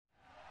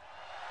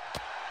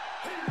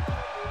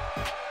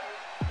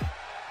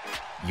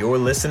You're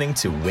listening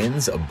to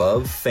Wins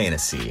Above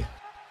Fantasy,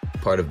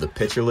 part of the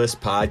Pitcher List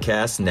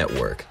Podcast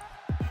Network,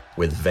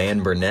 with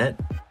Van Burnett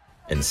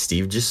and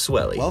Steve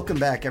Gisueli. Welcome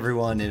back,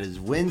 everyone. It is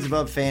Wins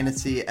Above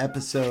Fantasy,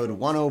 episode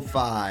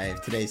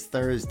 105. Today's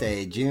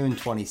Thursday, June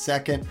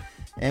 22nd,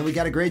 and we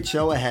got a great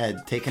show ahead,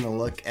 taking a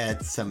look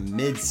at some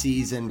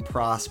mid-season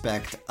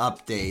prospect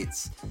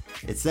updates.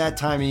 It's that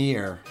time of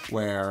year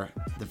where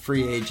the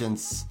free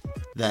agents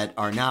that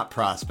are not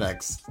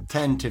prospects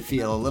tend to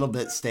feel a little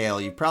bit stale.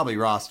 You've probably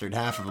rostered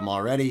half of them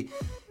already.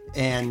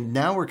 And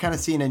now we're kind of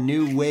seeing a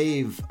new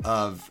wave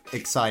of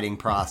exciting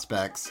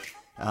prospects.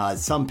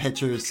 Some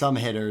pitchers, some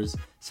hitters.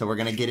 So we're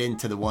going to get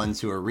into the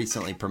ones who are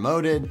recently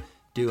promoted,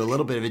 do a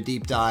little bit of a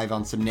deep dive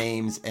on some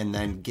names, and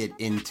then get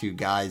into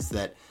guys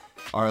that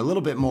are a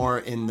little bit more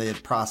in the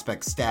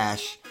prospect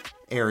stash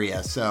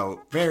area.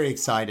 So very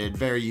excited,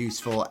 very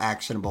useful,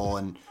 actionable,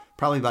 and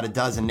probably about a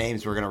dozen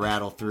names we're going to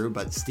rattle through,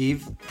 but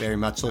Steve, very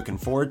much looking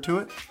forward to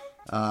it.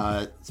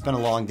 It's been a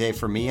long day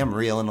for me. I'm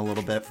reeling a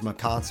little bit from a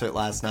concert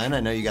last night. I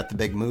know you got the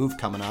big move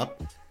coming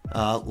up.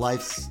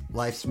 Life's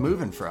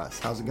moving for us.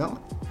 How's it going?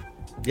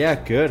 Yeah,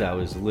 good. I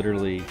was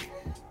literally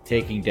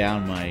taking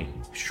down my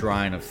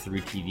shrine of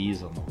 3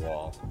 TVs on the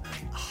wall.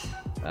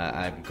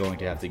 I'm going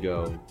to have to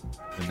go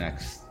the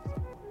next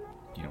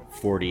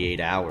 48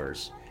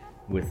 hours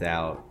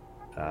without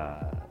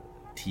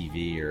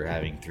TV or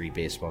having 3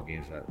 baseball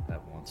games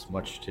at once,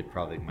 much to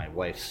probably my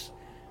wife's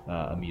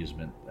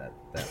amusement. That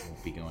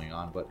won't be going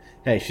on, but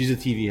hey, she's a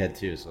TV head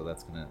too, so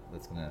that's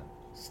gonna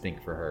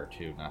stink for her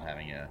too, not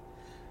having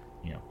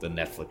the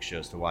Netflix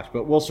shows to watch,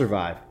 but we'll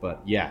survive.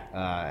 But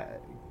yeah,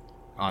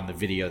 on the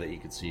video that you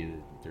can see,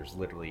 there's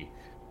literally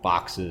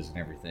boxes and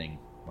everything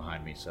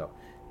behind me, so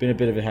been a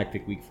bit of a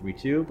hectic week for me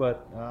too,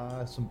 but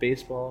some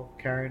baseball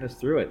carrying us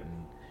through it,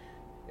 and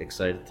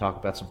excited to talk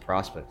about some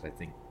prospects.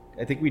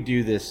 I think we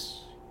do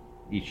this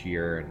each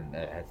year and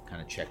have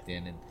kind of checked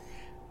in, and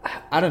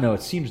I don't know,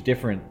 it seems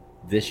different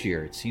this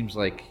year. It seems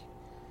like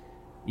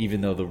even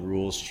though the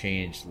rules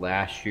changed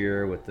last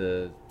year with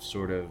the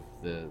sort of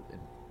the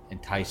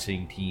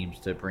enticing teams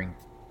to bring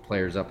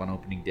players up on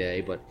opening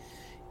day, but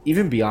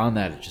even beyond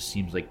that, it just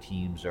seems like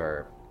teams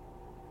are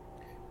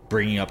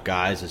bringing up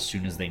guys as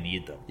soon as they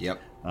need them. Yep.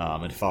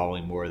 And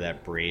following more of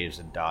that Braves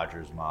and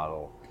Dodgers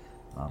model.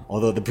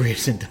 Although the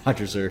Braves and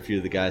Dodgers are a few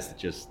of the guys that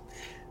just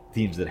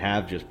teams that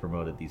have just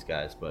promoted these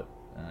guys, but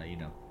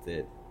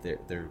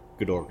they're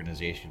good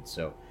organizations.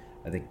 So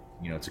I think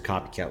it's a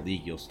copycat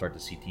league. You'll start to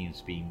see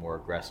teams being more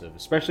aggressive,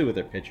 especially with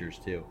their pitchers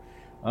too.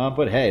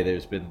 But hey,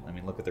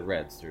 look at the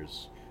Reds.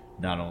 There's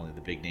not only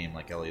the big name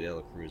like Elliot De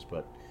La Cruz,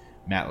 but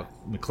Matt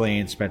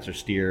McClain, Spencer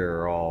Steer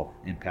are all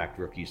impact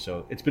rookies.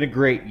 So it's been a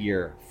great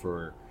year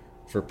for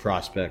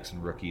prospects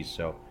and rookies.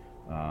 So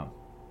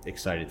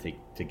excited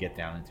to get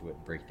down into it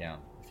and break down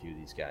a few of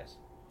these guys.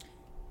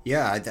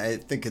 Yeah, I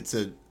think it's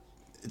a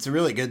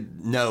really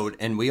good note,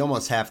 and we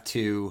almost have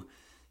to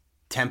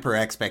temper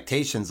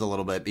expectations a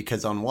little bit,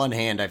 because on one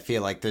hand, I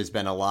feel like there's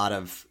been a lot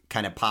of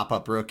kind of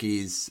pop-up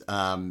rookies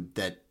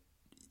that,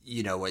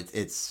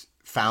 it's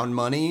found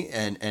money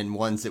and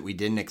ones that we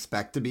didn't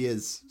expect to be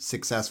as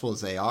successful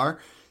as they are.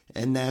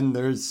 And then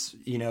there's,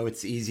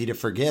 it's easy to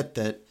forget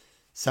that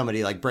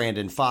somebody like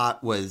Brandon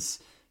Pfaadt was,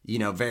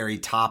 very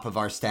top of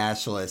our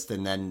stash list,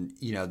 and then,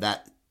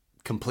 that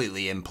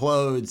completely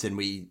implodes, and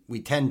we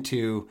tend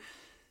to,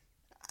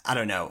 I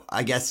don't know,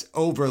 I guess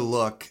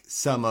overlook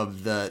some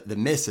of the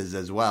misses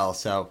as well.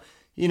 So,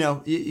 you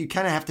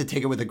kind of have to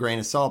take it with a grain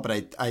of salt,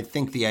 but I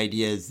think the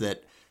idea is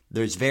that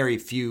there's very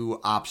few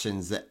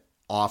options that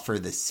offer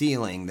the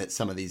ceiling that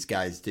some of these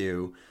guys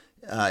do,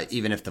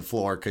 even if the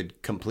floor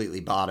could completely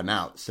bottom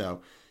out.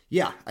 So,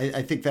 yeah,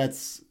 I think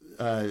that's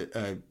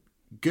a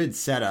good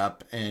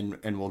setup, and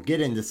we'll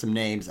get into some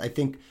names. I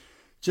think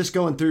just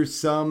going through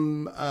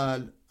some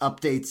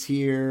updates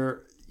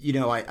here,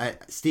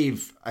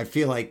 Steve, I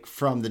feel like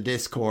from the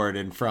Discord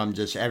and from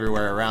just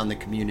everywhere around the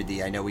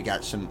community, I know we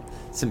got some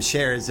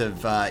shares of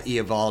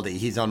Eovaldi.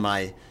 He's on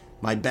my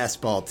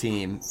best ball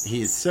team.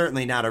 He's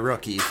certainly not a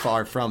rookie,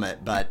 far from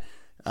it, but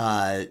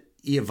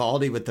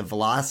Eovaldi with the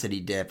velocity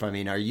dip. I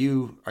mean, are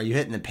you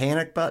hitting the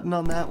panic button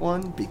on that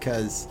one?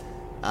 Because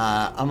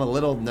I'm a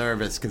little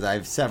nervous because I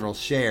have several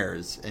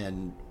shares,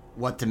 and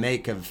what to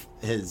make of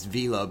his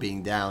velo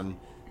being down,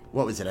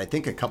 what was it? I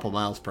think a couple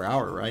miles per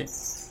hour, right?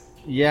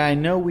 Yeah, I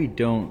know we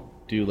don't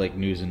do like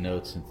news and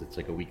notes since it's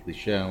like a weekly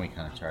show, and we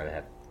kind of try to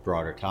have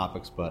broader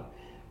topics, but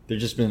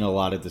there's just been a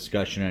lot of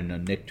discussion. I know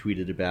Nick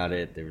tweeted about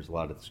it. There was a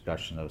lot of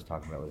discussion I was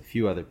talking about with a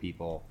few other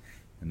people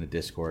in the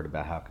Discord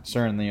about how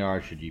concerned they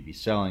are. Should you be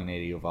selling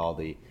Nate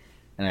Eovaldi?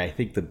 And I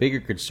think the bigger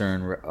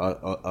concern,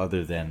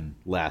 other than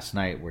last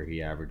night where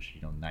he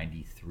averaged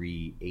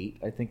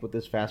 93.8, I think, with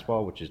this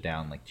fastball, which is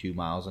down like 2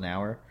 miles an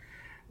hour,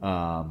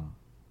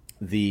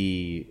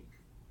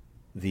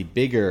 the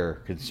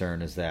bigger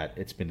concern is that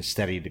it's been a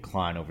steady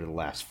decline over the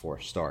last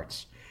 4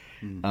 starts.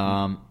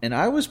 Mm-hmm. And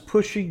I was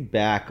pushing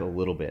back a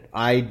little bit.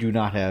 I do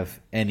not have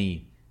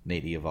any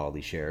Nate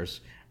Eovaldi shares,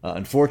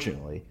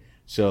 unfortunately.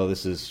 So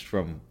this is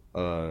from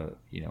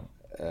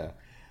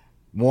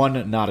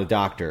one, not a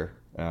doctor,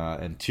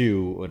 and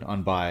two, an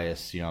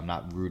unbiased. I'm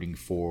not rooting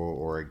for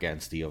or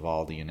against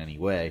Eovaldi in any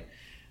way.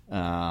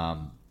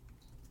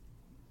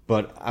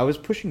 But I was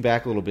pushing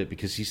back a little bit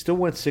because he still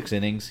went 6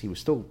 innings. He was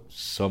still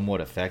somewhat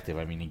effective.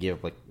 I mean, he gave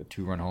up like a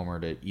 2-run homer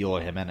to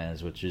Eloy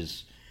Jimenez, which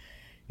is,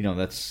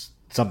 that's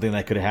something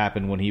that could have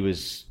happened when he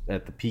was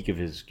at the peak of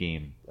his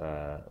game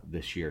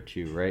this year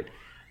too, right?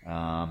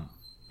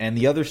 And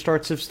the other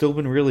starts have still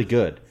been really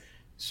good.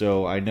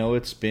 So I know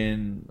it's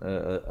been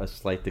a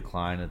slight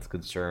decline. It's a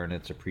concern.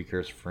 It's a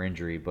precursor for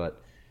injury,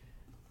 but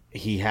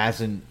he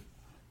hasn't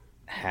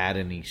had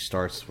any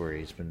starts where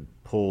he's been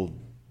pulled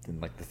in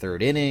like the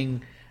 3rd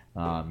inning.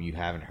 You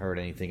haven't heard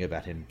anything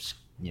about him,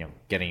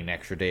 getting an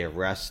extra day of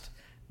rest.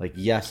 Like,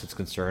 yes, it's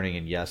concerning,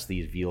 and yes,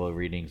 these velo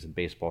readings in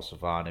Baseball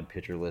Savant and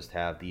Pitcher List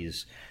have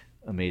these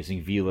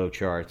amazing velo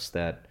charts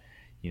that,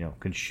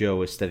 can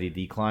show a steady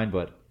decline.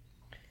 But,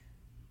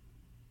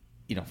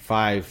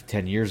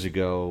 5-10 years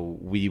ago,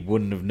 we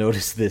wouldn't have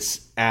noticed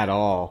this at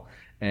all,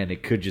 and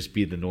it could just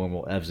be the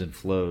normal ebbs and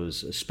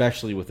flows,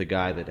 especially with a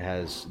guy that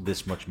has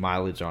this much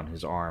mileage on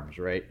his arms,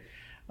 right?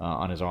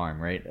 On his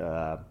arm, right?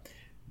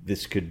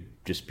 This could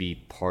just be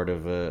part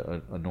of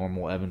a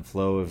normal ebb and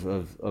flow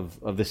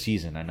of the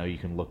season. I know you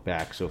can look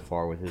back so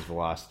far with his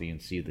velocity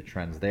and see the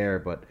trends there,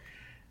 but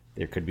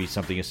there could be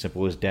something as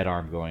simple as dead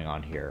arm going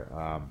on here.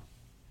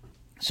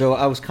 So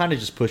I was kind of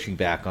just pushing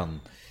back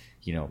on,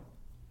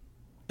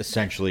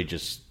 essentially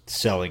just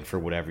selling for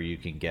whatever you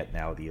can get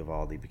now with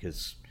Eovaldi,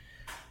 because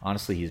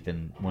honestly, he's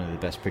been one of the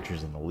best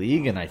pitchers in the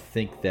league, and I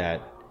think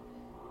that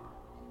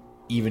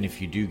even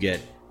if you do get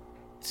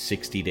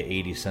 60 to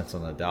 80 cents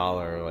on the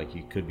dollar, like,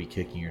 you could be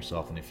kicking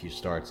yourself in a few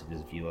starts if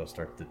his velo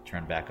starts to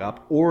trend back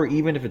up, or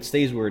even if it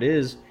stays where it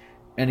is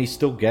and he's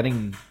still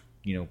getting,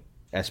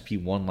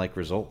 SP1 like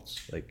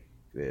results. Like,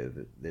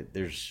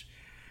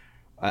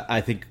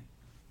 I think,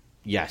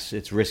 yes,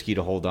 it's risky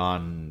to hold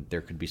on.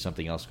 There could be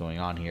something else going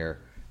on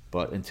here,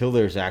 but until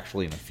there's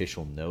actually an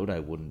official note, I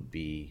wouldn't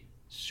be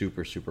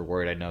super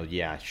worried. I know,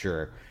 yeah,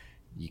 sure,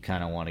 you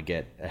kind of want to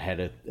get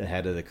ahead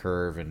of the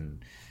curve,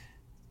 and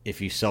if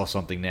you sell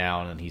something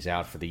now and then he's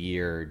out for the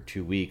year,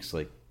 2 weeks,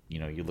 like,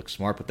 you look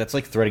smart, but that's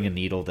like threading a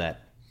needle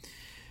that,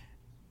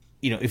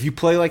 if you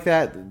play like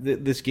that,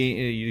 this game,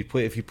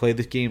 if you play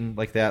this game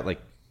like that,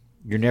 like,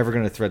 you're never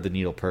going to thread the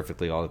needle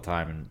perfectly all the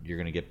time, and you're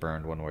going to get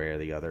burned one way or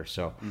the other.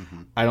 So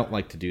I don't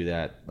like to do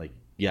that. Like,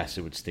 yes,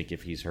 it would stink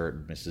if he's hurt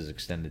and misses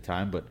extended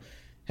time, but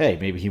hey,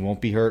 maybe he won't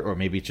be hurt, or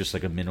maybe it's just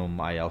like a minimum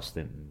IL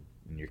stint,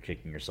 and you're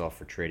kicking yourself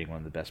for trading one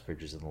of the best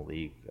pitchers in the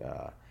league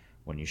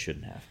when you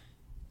shouldn't have.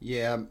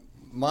 Yeah,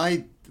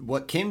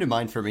 what came to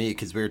mind for me,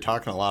 because we were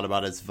talking a lot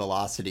about his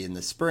velocity in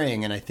the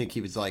spring, and I think he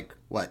was like,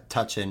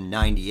 touching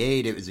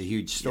 98. It was a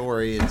huge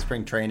story in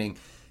spring training.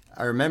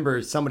 I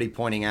remember somebody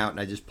pointing out, and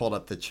I just pulled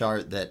up the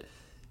chart, that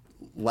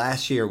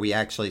last year we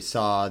actually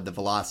saw the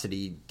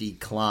velocity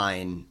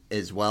decline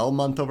as well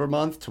month over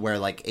month, to where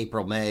like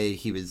April, May,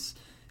 he was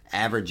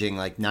averaging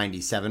like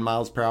 97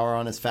 miles per hour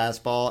on his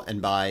fastball, and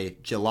by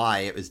July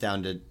it was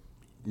down to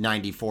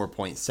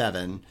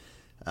 94.7.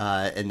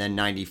 And then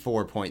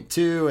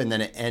 94.2, and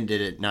then it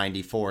ended at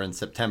 94 in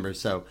September.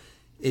 So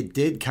it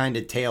did kind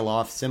of tail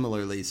off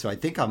similarly. So I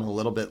think I'm a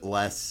little bit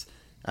less,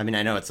 I mean,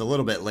 I know it's a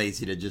little bit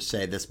lazy to just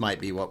say this might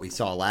be what we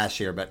saw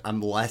last year, but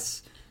I'm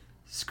less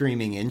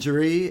screaming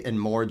injury and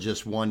more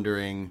just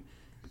wondering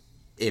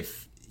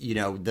if,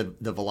 the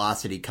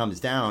velocity comes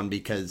down,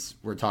 because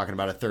we're talking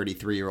about a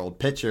 33-year-old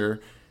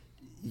pitcher.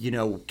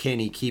 Can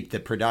he keep the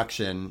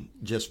production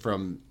just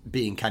from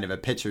being kind of a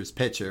pitcher's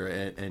pitcher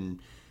and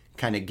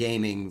kind of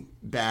gaming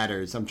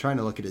batters? I'm trying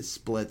to look at his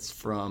splits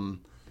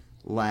from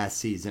last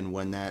season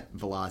when that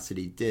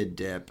velocity did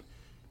dip.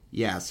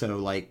 Yeah, so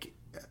like,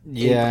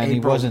 yeah, and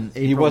April,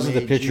 he wasn't May,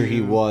 the pitcher June.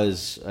 he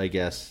was, I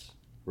guess,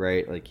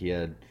 right? Like,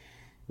 it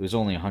was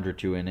only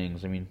 102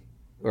 innings. I mean,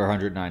 or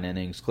 109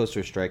 innings, close to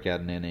a strikeout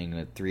an inning,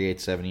 a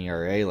 3.87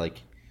 ERA.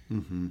 Like,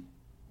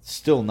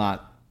 still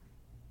not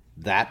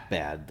that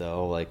bad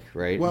though. Like,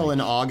 right? Well, like,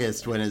 in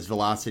August when his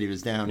velocity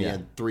was down, he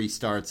had 3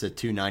 starts at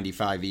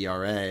 2.95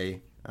 ERA.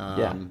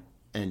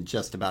 And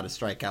just about a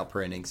strikeout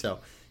per inning. So,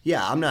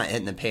 yeah, I'm not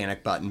hitting the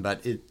panic button,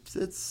 but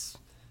it's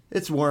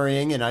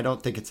worrying, and I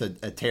don't think it's a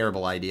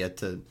terrible idea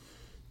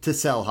to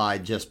sell high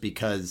just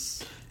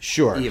because.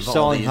 Sure, Eovaldi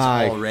selling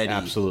high, already,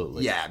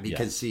 absolutely. Yeah,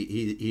 because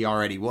he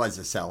already was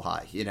a sell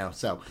high,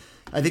 So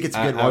I think it's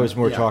a good one. I was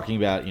more talking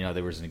about,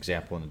 there was an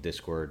example in the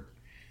Discord,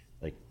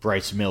 like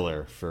Bryce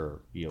Miller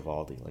for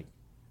Eovaldi. Like,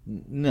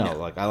 no,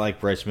 like, I like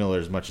Bryce Miller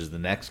as much as the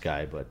next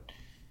guy, but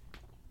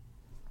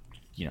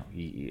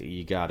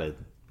you gotta,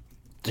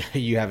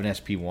 you have an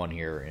SP1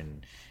 here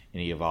in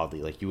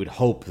Eovaldi. Like, you would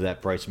hope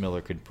that Bryce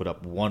Miller could put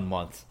up 1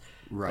 month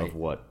of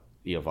what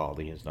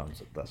Eovaldi has done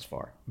thus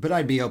far. But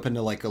I'd be open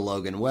to like a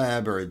Logan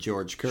Webb or a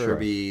George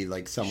Kirby,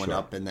 like someone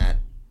up in that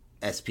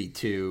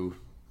SP2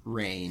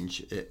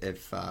 range,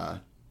 if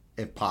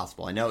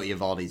possible. I know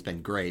Eovaldi's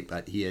been great,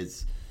 but he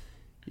is,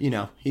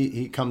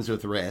 he comes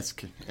with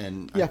risk,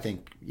 and I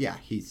think,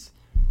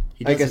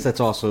 I guess that's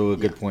also a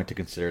good point to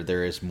consider.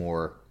 There is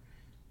more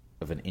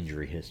of an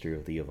injury history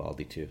with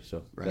Eovaldi too.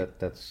 So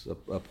that's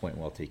a point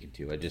well taken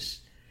too. I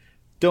just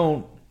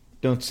don't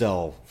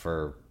sell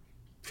for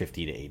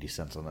 50 to 80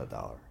 cents on the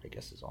dollar, I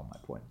guess is all my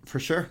point. For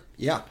sure.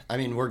 Yeah. I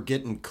mean, we're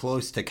getting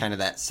close to kind of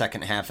that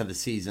second half of the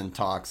season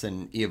talks,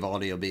 and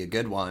Eovaldi will be a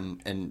good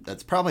one. And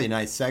that's probably a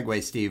nice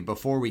segue, Steve,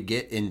 before we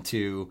get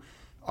into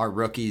our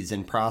rookies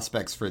and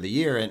prospects for the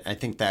year. And I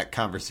think that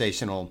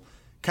conversation will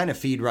kind of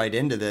feed right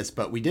into this.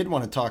 But we did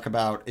want to talk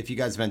about, if you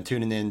guys have been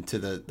tuning in to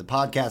the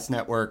podcast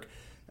network,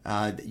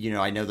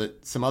 I know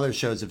that some other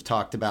shows have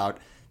talked about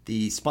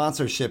the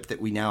sponsorship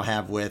that we now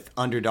have with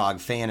Underdog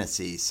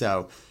Fantasy.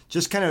 So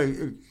just kind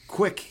of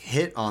quick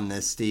hit on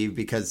this, Steve,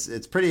 because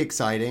it's pretty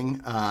exciting,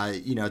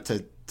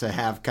 to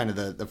have kind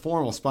of the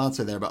formal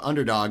sponsor there. But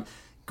Underdog,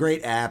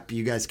 great app.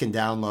 You guys can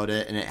download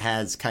it, and it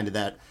has kind of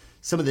that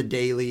some of the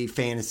daily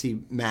fantasy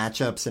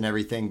matchups and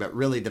everything, but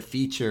really the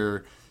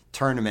feature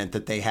tournament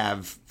that they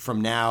have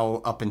from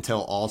now up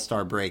until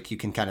All-Star break, you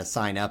can kind of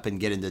sign up and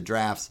get into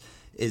drafts,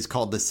 is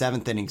called the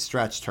 7th Inning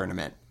Stretch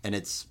Tournament. And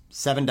it's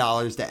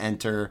 $7 to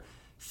enter.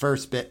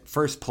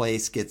 First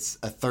place gets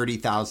a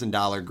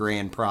 $30,000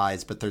 grand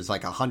prize, but there's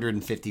like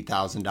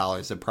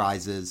 $150,000 of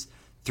prizes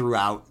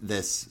throughout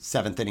this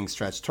 7th Inning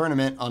Stretch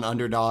Tournament on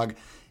Underdog.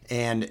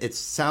 And it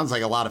sounds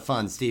like a lot of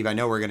fun, Steve. I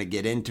know we're going to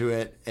get into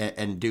it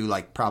and do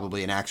like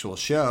probably an actual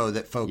show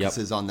that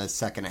focuses on this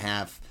second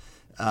half,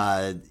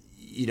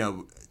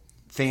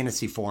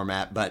 fantasy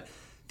format. But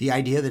the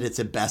idea that it's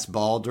a best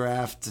ball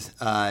draft,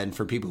 and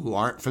for people who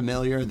aren't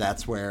familiar,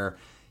 that's where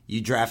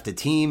you draft a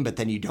team, but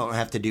then you don't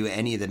have to do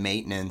any of the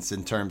maintenance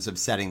in terms of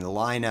setting the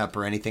lineup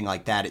or anything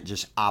like that. It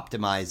just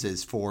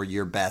optimizes for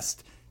your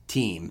best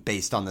team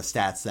based on the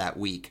stats that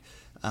week.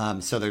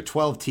 So they're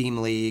 12-team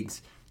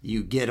leagues.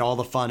 You get all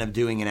the fun of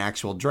doing an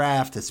actual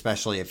draft,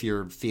 especially if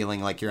you're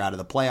feeling like you're out of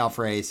the playoff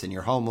race in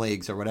your home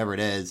leagues or whatever it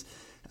is.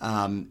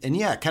 Kind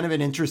of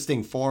an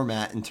interesting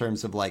format in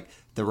terms of like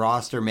the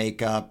roster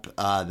makeup,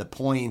 the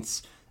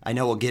points. I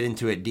know we'll get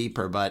into it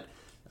deeper, but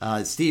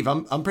Steve,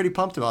 I'm pretty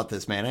pumped about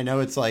this, man. I know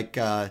it's like,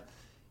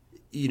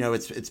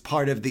 it's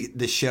part of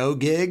the show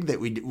gig that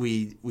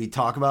we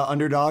talk about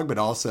Underdog, but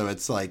also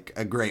it's like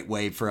a great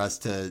way for us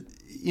to,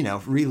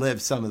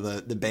 relive some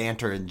of the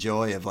banter and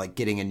joy of like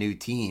getting a new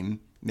team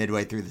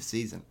midway through the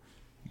season.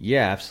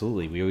 Yeah,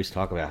 absolutely. We always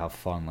talk about how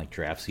fun like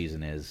draft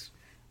season is.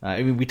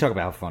 We talk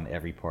about how fun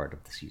every part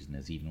of the season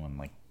is, even when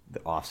like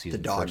the off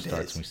season first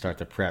starts and we start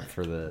to prep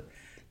for the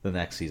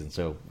next season.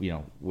 So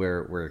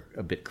we're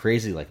a bit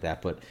crazy like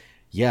that, but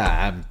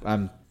yeah,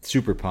 I'm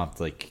super pumped.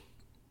 Like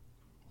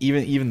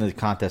even the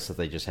contests that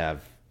they just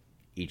have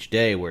each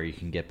day where you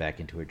can get back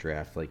into a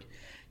draft. Like,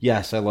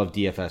 yes, I love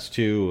DFS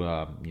too.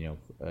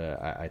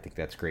 I think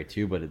that's great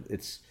too. But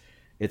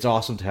it's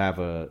awesome to have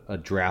a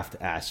draft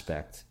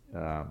aspect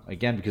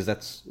again, because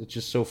it's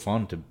just so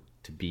fun to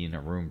be in a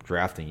room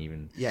drafting.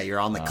 Even you're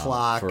on the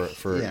clock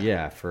for a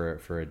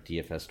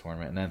DFS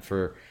tournament, and then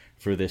for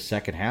this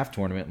second half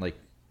tournament. Like,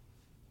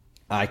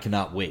 I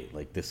cannot wait.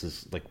 Like, this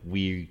is like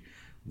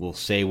we'll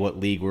say what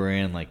league we're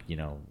in, like,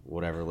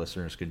 whatever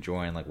listeners can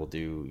join. Like, we'll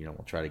do,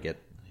 we'll try to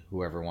get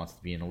whoever wants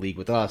to be in a league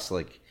with us.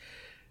 Like,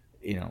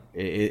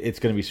 it's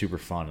going to be super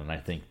fun. And I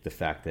think the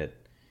fact that,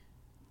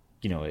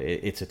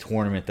 it's a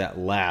tournament that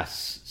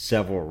lasts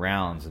several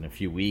rounds in a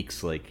few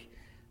weeks, like,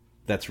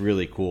 that's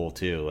really cool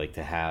too. Like,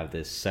 to have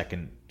this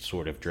second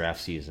sort of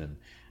draft season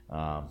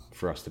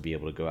for us to be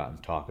able to go out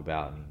and talk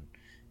about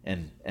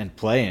and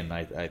play. And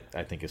I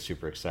think is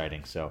super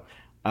exciting. So,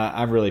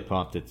 I'm really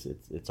pumped.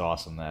 It's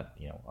awesome that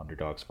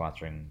Underdog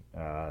sponsoring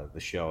the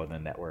show and the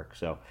network.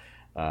 So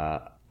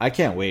I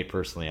can't wait.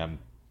 Personally, I'm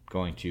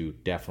going to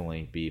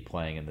definitely be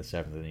playing in the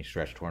 7th Inning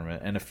Stretch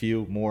Tournament and a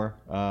few more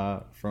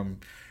from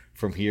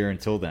here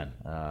until then.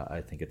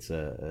 I think it's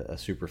a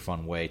super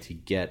fun way to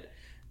get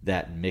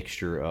that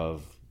mixture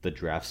of the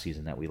draft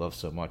season that we love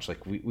so much.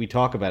 Like, we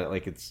talk about it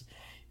like it's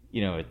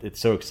it's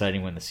so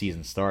exciting when the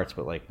season starts,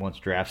 but like once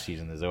draft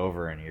season is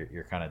over and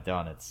you're kind of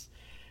done,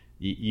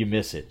 you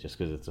miss it just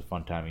because it's a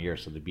fun time of year.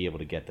 So to be able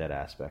to get that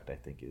aspect, I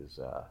think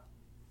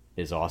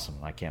is awesome.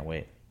 I can't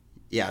wait.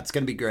 Yeah, it's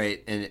going to be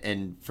great.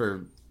 And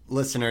for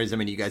listeners,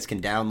 you guys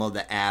can download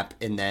the app,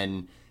 and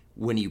then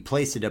when you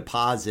place a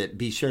deposit,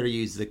 be sure to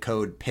use the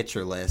code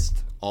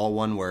PitcherList, all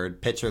one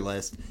word,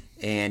 PitcherList,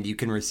 and you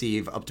can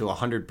receive up to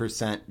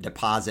 100%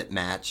 deposit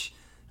match,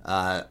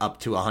 up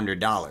to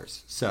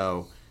 $100.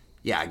 So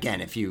yeah, again,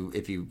 if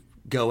you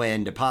go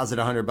in, deposit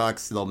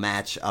 $100, they'll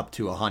match up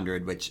to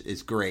 100, which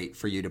is great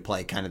for you to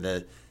play kind of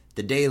the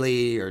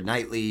daily or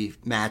nightly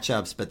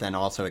matchups, but then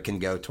also it can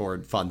go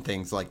toward fun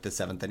things like the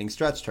 7th Inning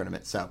Stretch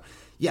Tournament. So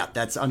yeah,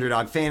 that's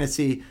Underdog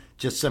Fantasy.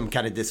 Just some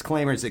kind of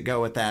disclaimers that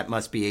go with that.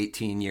 Must be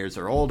 18 years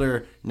or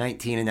older,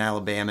 19 in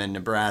Alabama and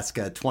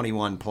Nebraska,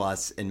 21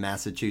 plus in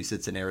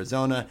Massachusetts and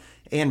Arizona,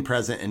 and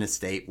present in a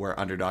state where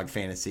Underdog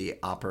Fantasy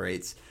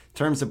operates.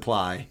 Terms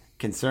apply.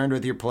 Concerned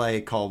with your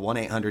play, call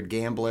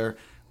 1-800-GAMBLER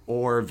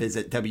or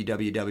visit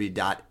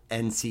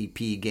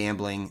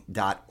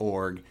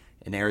www.ncpgambling.org.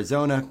 In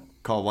Arizona,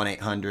 call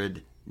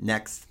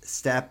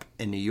 1-800-NEXT-STEP.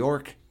 In New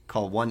York,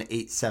 call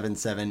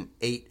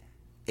 1-877-8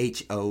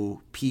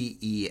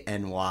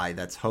 HOPENY.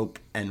 That's Hope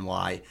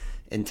NY.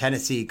 In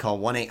Tennessee, call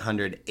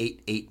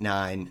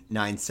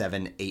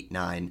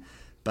 1-800-889-9789.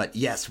 But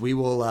yes, we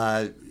will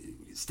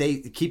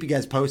keep you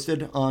guys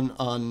posted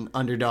on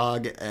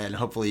Underdog, and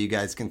hopefully you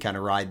guys can kind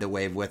of ride the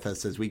wave with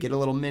us as we get a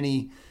little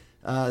mini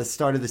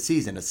start of the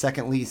season, a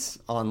second lease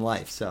on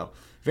life. So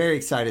very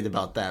excited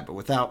about that. But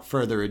without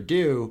further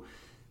ado,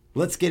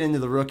 let's get into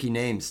the rookie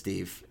names,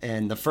 Steve.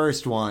 And the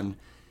first one,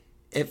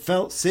 it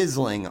felt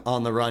sizzling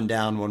on the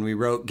rundown when we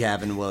wrote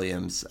Gavin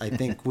Williams. I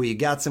think we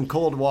got some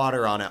cold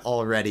water on it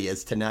already,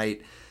 as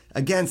tonight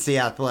against the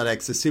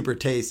Athletics, a super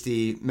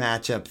tasty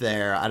matchup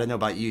there. I don't know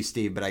about you,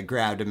 Steve, but I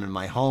grabbed him in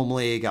my home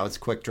league. I was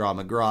quick draw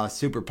McGraw,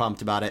 super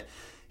pumped about it.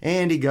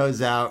 And he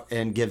goes out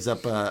and gives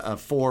up a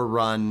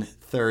 4-run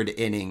third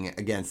inning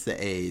against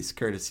the A's,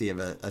 courtesy of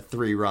a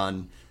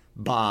 3-run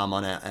bomb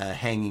on a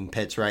hanging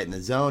pitch right in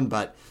the zone.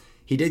 But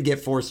he did get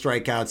 4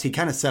 strikeouts. He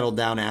kind of settled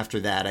down after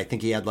that. I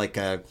think he had like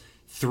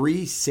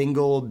 3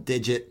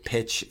 single-digit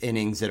pitch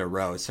innings in a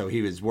row, so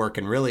he was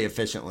working really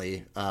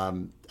efficiently.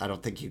 I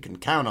don't think you can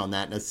count on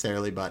that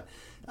necessarily, but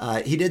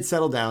he did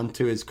settle down,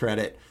 to his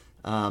credit.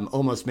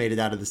 Almost made it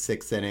out of the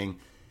 6th inning.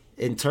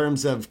 In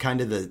terms of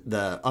kind of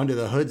the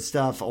under-the-hood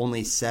stuff,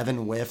 only 7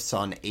 whiffs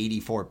on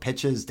 84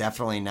 pitches.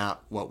 Definitely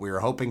not what we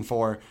were hoping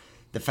for.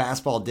 The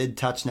fastball did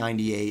touch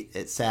 98.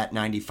 It sat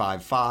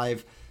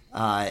 95.5.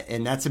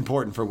 And that's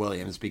important for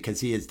Williams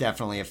because he is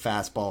definitely a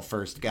fastball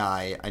first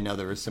guy. I know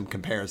there was some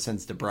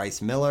comparisons to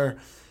Bryce Miller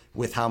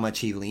with how much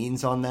he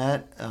leans on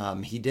that.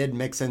 He did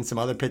mix in some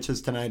other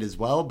pitches tonight as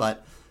well,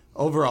 but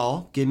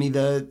overall, give me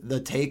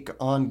the take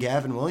on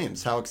Gavin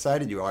Williams, how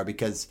excited you are,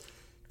 because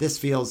this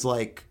feels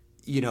like,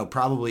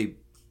 probably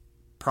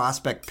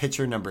prospect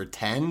pitcher number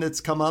 10 that's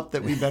come up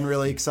that we've been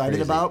really excited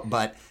about.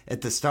 But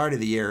at the start of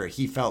the year,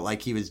 he felt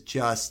like he was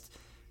just,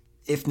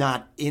 if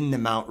not in the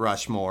Mount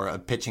Rushmore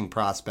of pitching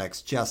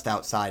prospects, just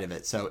outside of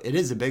it. So it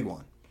is a big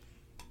one.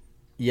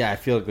 Yeah, I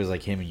feel like it was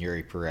like him and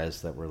Yuri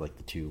Perez that were like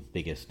the 2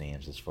 biggest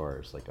names as far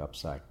as like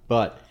upside.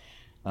 But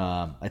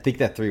I think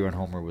that 3-run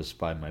homer was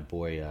by my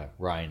boy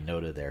Ryan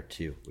Noda there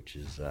too, which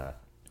is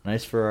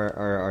nice for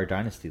our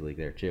Dynasty League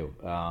there too.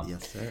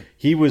 Yes, sir.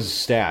 He was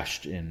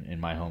stashed in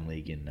my home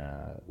league in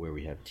where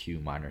we have 2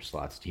 minor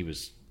slots. He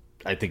was,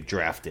 I think,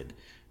 drafted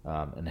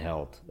and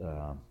held.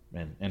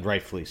 And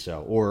rightfully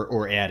so,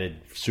 or added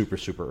super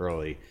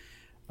early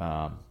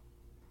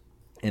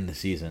in the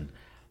season.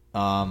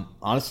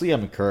 Honestly,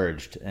 I'm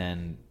encouraged,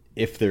 and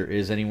if there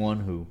is anyone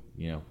who,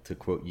 to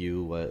quote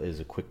you, is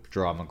a quick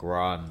draw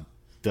McGraw and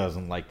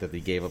doesn't like that they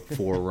gave up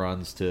 4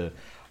 runs to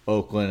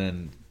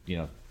Oakland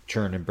and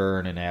churn and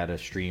burn and add a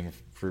stream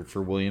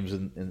for Williams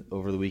in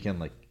over the weekend,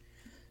 like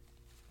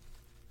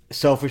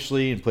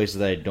selfishly in places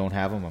that I don't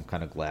have him, I'm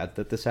kind of glad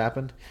that this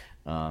happened.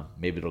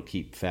 Maybe it'll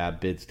keep fab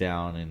bids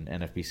down in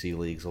NFBC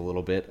leagues a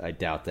little bit. I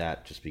doubt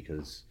that, just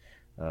because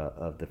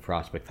of the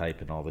prospect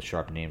hype and all the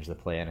sharp names that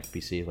play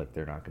NFBC. Like,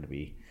 they're not going to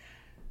be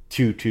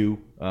too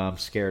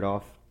scared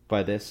off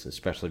by this,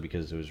 especially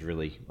because it was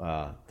really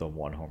the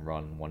 1 home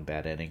run, 1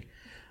 bad inning.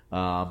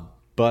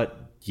 But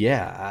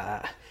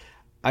yeah,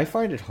 I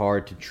find it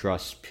hard to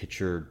trust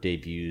pitcher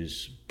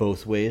debuts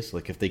both ways.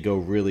 Like, if they go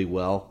really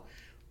well,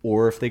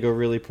 or if they go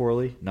really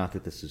poorly. Not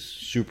that this is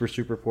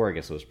super poor. I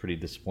guess it was pretty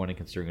disappointing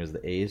considering it was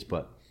the A's,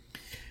 but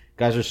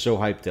guys are so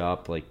hyped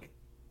up. Like,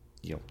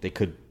 they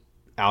could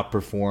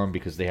outperform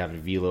because they have a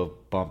velo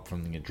bump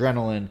from the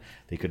adrenaline.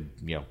 They could,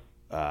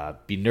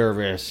 be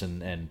nervous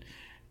and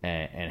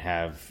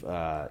have,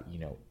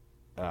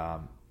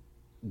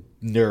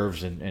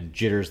 nerves and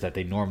jitters that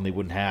they normally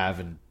wouldn't have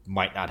and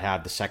might not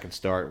have the second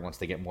start. Once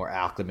they get more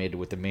acclimated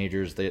with the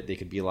majors, they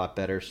could be a lot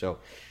better. So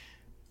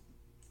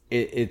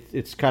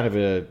it's kind of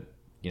a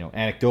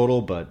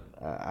anecdotal, but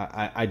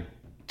I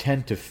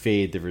tend to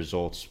fade the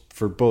results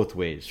for both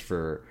ways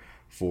for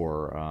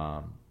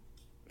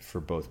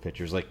both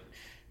pitchers. Like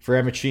for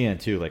Emmett Sheehan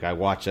too. Like, I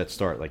watched that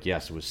start. Like,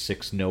 yes, it was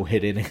 6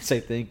 no-hit innings, I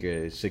think,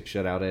 6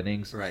 shutout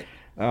innings. Right.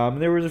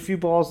 There was a few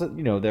balls that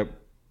that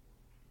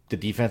the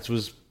defense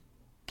was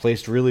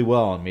placed really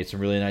well and made some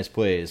really nice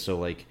plays. So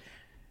like,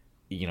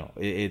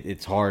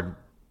 it's hard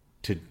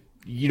to.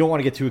 You don't want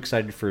to get too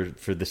excited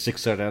for the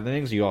 6 shutout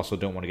innings. You also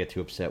don't want to get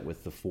too upset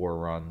with the 4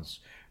 runs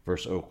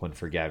versus Oakland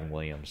for Gavin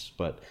Williams.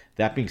 But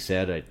that being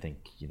said, I think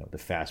the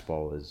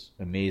fastball is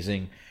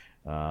amazing,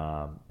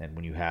 and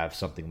when you have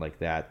something like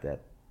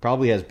that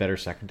probably has better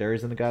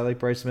secondaries than a guy like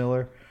Bryce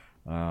Miller,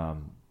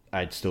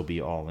 I'd still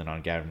be all in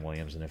on Gavin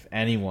Williams. And if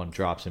anyone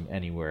drops him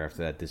anywhere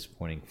after that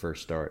disappointing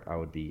first start, I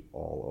would be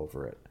all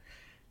over it.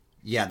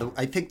 Yeah,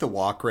 I think the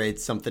walk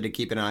rate's something to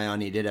keep an eye on.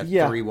 He did have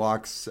 3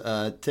 walks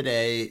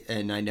today,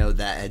 and I know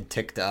that had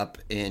ticked up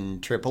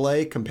in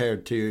AAA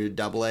compared to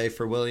AA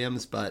for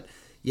Williams. But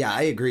yeah,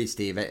 I agree,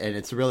 Steve, and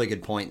it's a really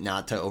good point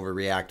not to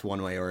overreact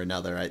one way or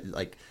another.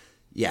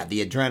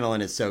 The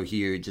adrenaline is so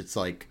huge. It's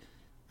like,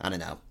 I don't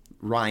know,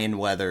 Ryan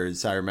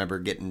Weathers. I remember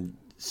getting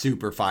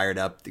super fired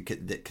up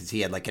because he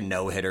had like a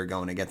no-hitter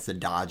going against the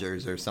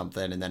Dodgers or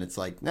something, and then it's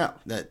like, no,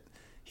 that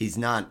he's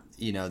not,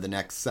 the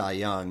next Cy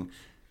Young.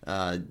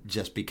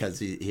 just because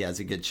he has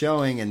a good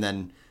showing. And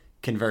then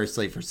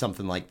conversely, for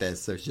something like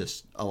this, there's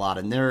just a lot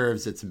of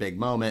nerves. It's a big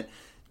moment.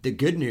 The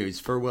good news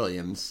for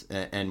Williams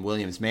and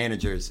Williams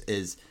managers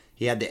is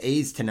he had the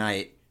A's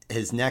tonight.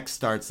 His next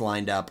starts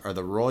lined up are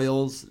the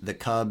Royals, the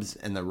Cubs,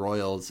 and the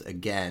Royals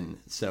again.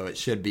 So it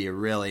should be a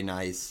really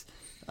nice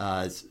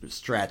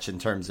stretch in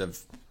terms of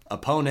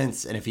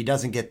opponents. And if he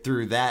doesn't get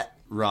through that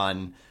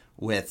run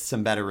with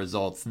some better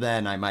results,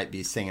 then I might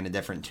be singing a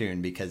different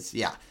tune because,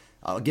 yeah,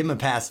 I'll give him a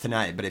pass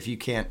tonight. But if you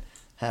can't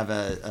have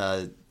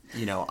a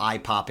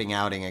eye-popping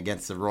outing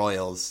against the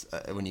Royals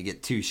when you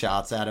get 2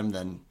 shots at him,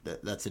 then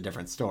that's a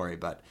different story.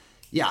 But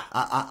yeah,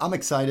 I'm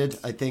excited.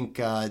 I think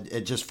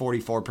at just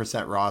 44%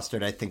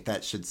 rostered, I think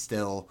that should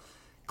still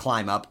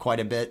climb up quite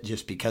a bit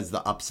just because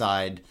the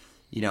upside,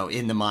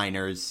 in the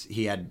minors,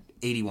 he had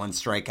 81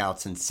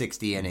 strikeouts in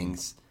 60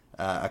 innings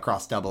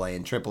across AA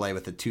and AAA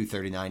with a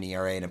 2.39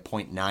 ERA and a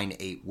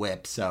 .98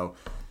 WHIP. So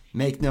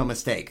make no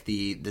mistake,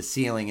 the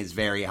ceiling is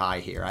very high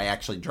here. I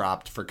actually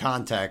dropped, for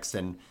context,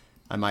 and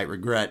I might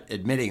regret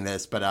admitting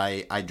this, but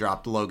I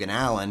dropped Logan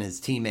Allen, his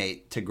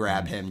teammate, to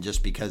grab him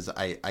just because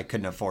I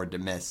couldn't afford to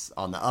miss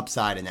on the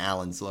upside, and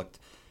Allen's looked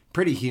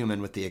pretty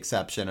human with the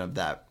exception of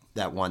that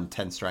 1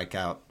 10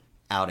 strikeout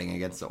outing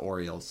against the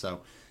Orioles.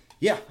 So,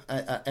 yeah,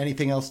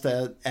 anything else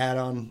to add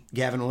on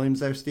Gavin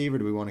Williams there, Steve, or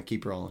do we want to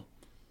keep rolling?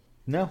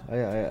 No,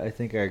 I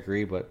think I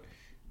agree, but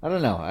I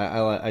don't know.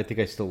 I think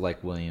I still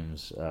like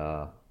Williams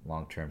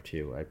long-term,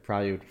 too. I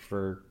probably would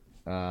prefer...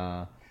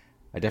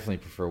 I definitely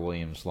prefer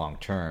Williams long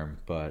term,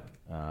 but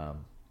rest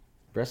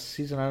of the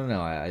season, I don't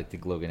know. I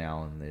think Logan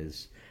Allen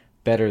is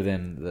better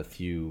than the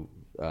few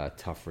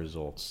tough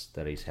results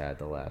that he's had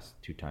the last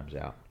 2 times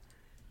out.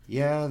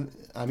 Yeah,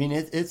 I mean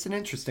it's an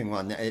interesting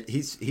one.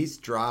 He's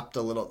dropped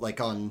a little,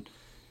 like on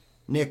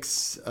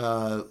Nick's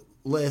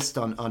list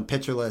on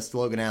pitcher list.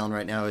 Logan Allen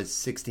right now is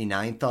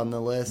 69th on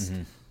the list,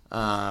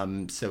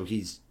 so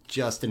he's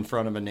just in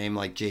front of a name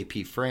like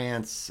J.P.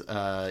 France,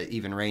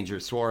 even Ranger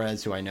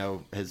Suarez, who I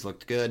know has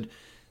looked good,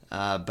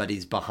 but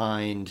he's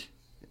behind,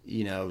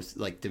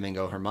 like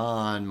Domingo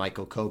Germán,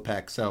 Michael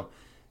Kopech. So,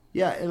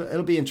 yeah,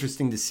 it'll be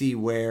interesting to see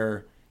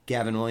where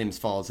Gavin Williams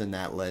falls in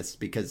that list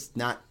because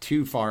not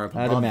too far above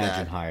that. I'd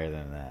imagine higher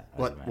than that.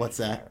 What's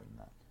that?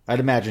 I'd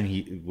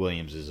imagine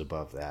Williams is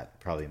above that,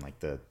 probably in like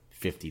the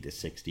 50 to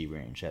 60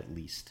 range at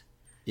least.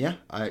 Yeah,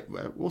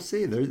 we'll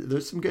see.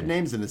 There's some good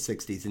names in the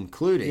 60s,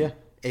 including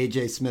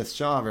AJ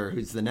Smith-Shawver,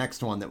 who's the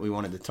next one that we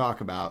wanted to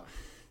talk about.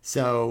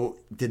 So,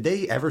 did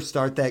they ever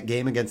start that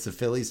game against the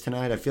Phillies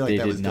tonight? I feel like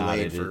that was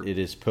delayed. It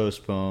is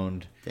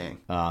postponed. Dang.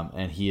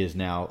 And he is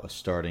now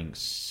starting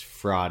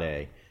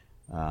Friday.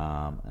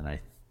 And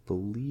I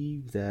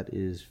believe that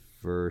is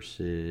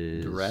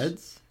versus... The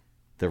Reds?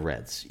 The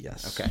Reds,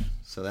 yes. Okay,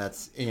 so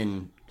that's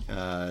in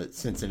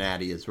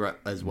Cincinnati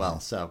as well.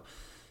 So,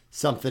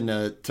 something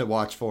to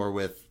watch for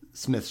with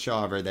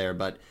Smith-Shawver there,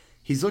 but...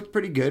 He's looked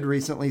pretty good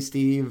recently,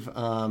 Steve.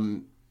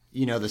 The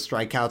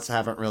strikeouts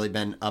haven't really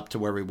been up to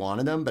where we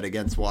wanted them, but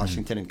against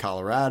Washington and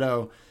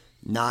Colorado,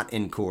 not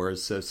in Coors,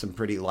 so some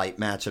pretty light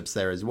matchups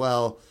there as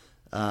well.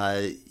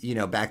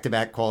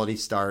 Back-to-back quality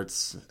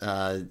starts,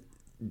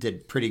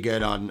 did pretty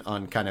good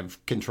on kind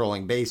of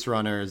controlling base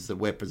runners. The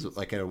whip was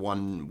like at a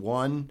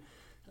 1-1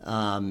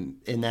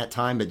 in that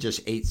time, but just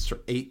eight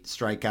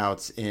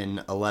strikeouts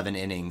in 11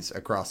 innings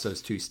across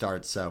those 2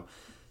 starts. So,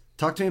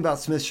 talk to me about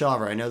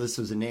Smith-Shawver. I know this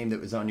was a name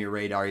that was on your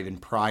radar even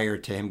prior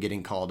to him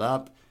getting called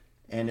up,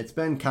 and it's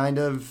been kind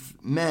of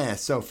meh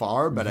so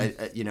far, but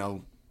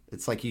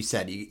it's like you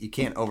said, you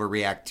can't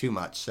overreact too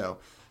much. So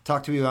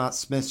talk to me about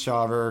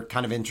Smith-Shawver,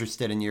 kind of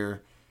interested in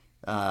your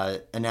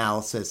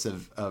analysis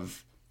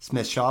of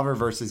Smith-Shawver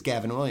versus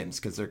Gavin Williams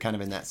because they're kind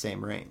of in that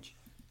same range.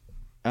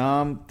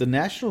 The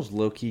Nationals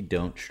low-key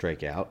don't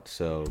strike out,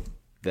 so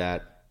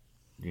that,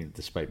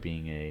 despite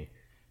being a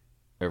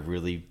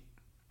really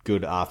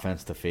good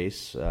offense to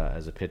face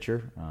as a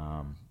pitcher.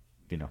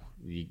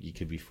 You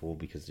could be fooled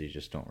because they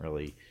just don't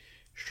really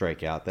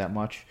strike out that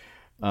much.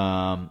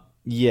 My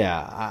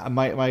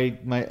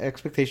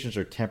expectations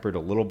are tempered a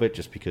little bit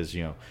just because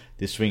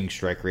the swinging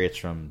strike rates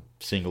from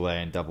single A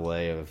and double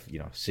A of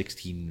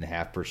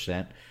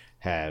 16.5%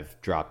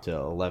 have dropped to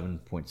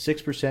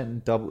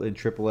 11.6% in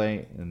triple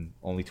A in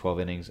only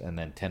 12 innings, and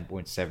then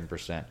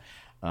 10.7%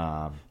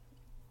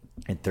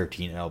 in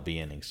 13 LB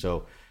innings.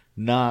 So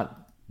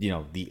not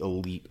the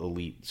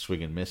elite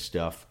swing and miss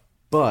stuff.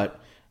 But,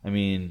 I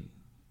mean,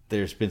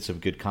 there's been some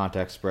good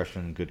contact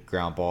expression, good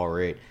ground ball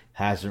rate.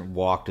 Hasn't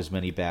walked as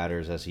many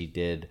batters as he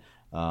did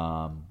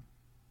in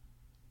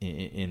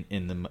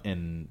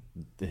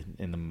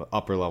the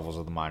upper levels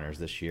of the minors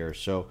this year.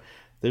 So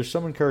there's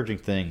some encouraging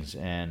things.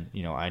 And,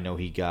 I know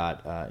he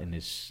got in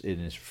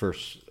his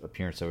first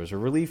appearance, there was a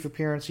relief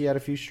appearance. He had a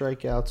few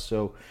strikeouts.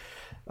 So,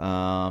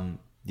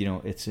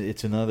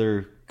 it's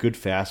another good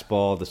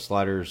fastball. The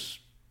sliders...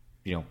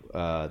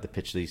 the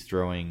pitch that he's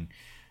throwing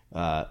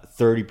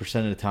 30%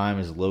 of the time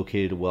is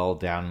located well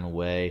down and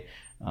away.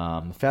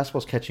 The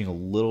fastball's catching a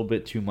little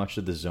bit too much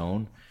of the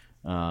zone.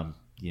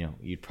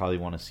 You'd probably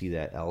want to see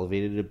that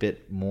elevated a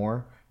bit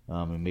more.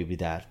 And maybe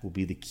that will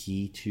be the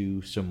key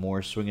to some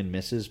more swing and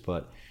misses.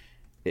 But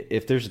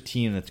if there's a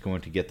team that's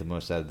going to get the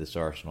most out of this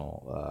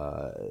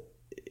arsenal,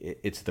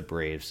 it's the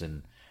Braves.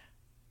 And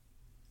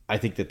I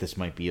think that this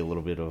might be a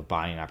little bit of a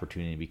buying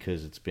opportunity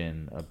because it's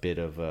been a bit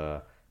of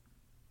a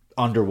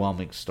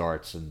underwhelming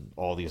starts and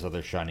all these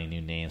other shiny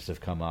new names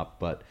have come up.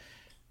 But,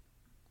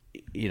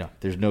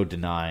 there's no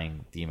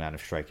denying the amount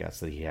of strikeouts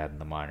that he had in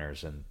the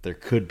minors. And there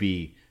could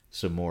be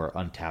some more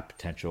untapped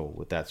potential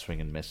with that swing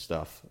and miss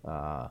stuff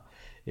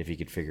if he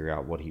could figure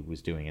out what he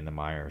was doing in the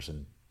minors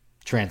and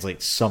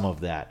translate some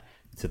of that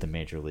to the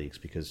major leagues,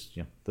 because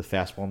the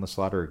fastball and the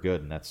slider are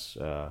good, and that's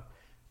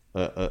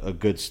a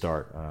good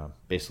start.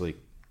 Basically,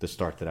 the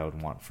start that I would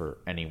want for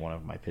any one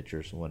of my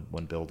pitchers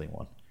when building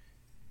one.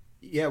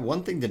 Yeah,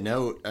 one thing to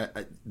note: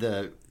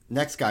 the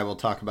next guy we'll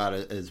talk about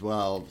it as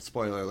well.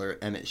 Spoiler alert: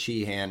 Emmett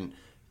Sheehan,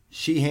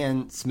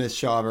 Smith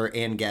Shawver,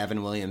 and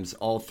Gavin Williams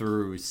all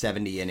threw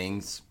 70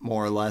 innings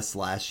more or less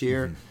last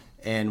year. Mm-hmm.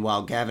 And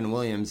while Gavin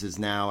Williams is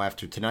now,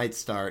 after tonight's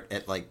start,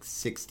 at like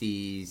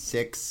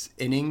 66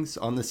 innings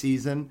on the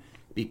season,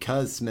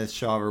 because Smith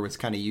Shawver was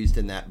kind of used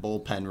in that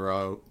bullpen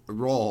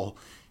role,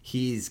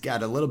 he's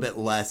got a little bit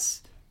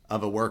less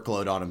of a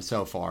workload on him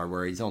so far,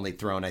 where he's only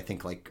thrown, I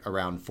think, like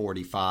around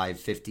 45,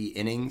 50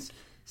 innings.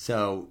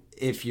 So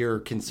if you're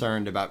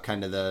concerned about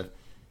kind of the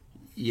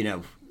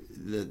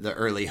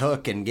early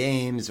hook in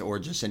games or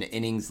just an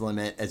innings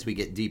limit as we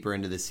get deeper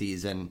into the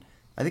season,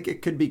 I think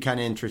it could be kind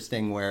of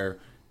interesting where,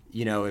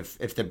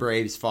 if the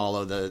Braves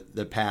follow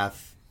the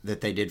path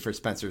that they did for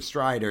Spencer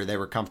Strider, they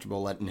were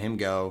comfortable letting him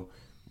go,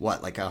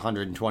 like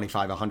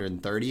 125,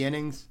 130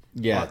 innings?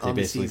 Yeah, they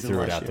basically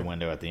threw it out the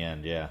window at the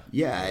end, yeah.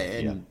 Yeah,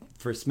 and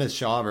for Smith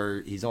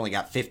Shawver, he's only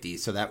got 50,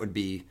 so that would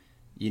be,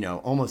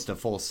 almost a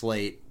full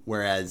slate,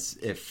 whereas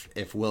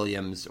if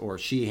Williams or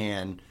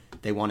Sheehan,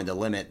 they wanted to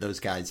limit, those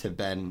guys have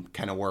been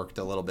kind of worked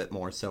a little bit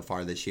more so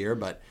far this year.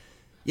 But,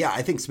 yeah,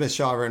 I think Smith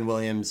Shawver and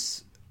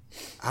Williams,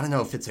 I don't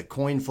know if it's a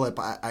coin flip.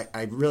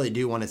 I really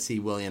do want to see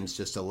Williams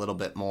just a little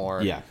bit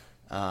more. Yeah.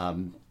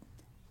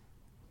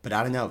 But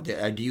I don't know.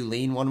 Do you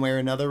lean one way or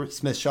another?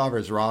 Smith Shawver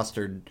is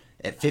rostered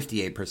at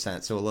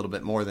 58%, so a little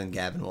bit more than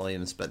Gavin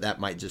Williams, but that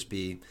might just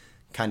be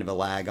kind of a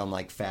lag on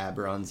like fab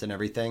runs and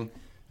everything.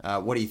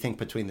 What do you think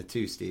between the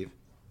two, Steve?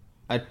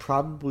 I'd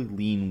probably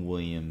lean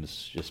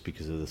Williams just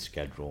because of the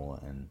schedule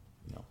and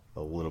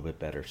a little bit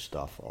better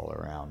stuff all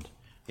around.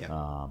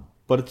 Yeah.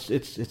 But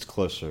it's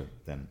closer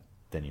than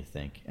you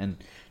think. And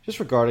just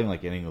regarding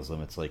like innings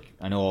limits, like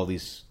I know all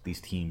these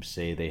teams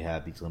say they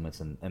have these limits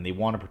and they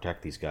want to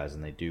protect these guys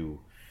and they do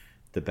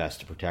the best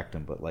to protect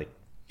them. But like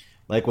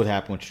what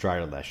happened with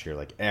Strider last year,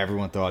 like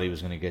everyone thought he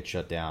was going to get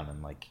shut down,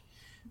 and like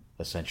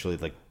essentially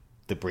like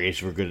the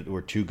Braves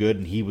were too good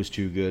and he was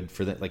too good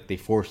for that. Like they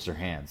forced their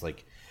hands.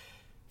 Like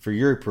for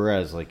Yuri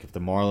Perez, like if the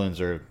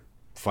Marlins are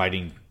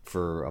fighting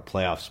for a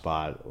playoff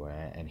spot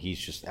and he's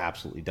just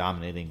absolutely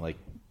dominating, like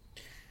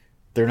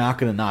they're not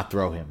going to not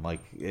throw him.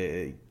 Like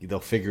they'll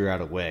figure out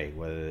a way,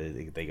 whether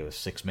they go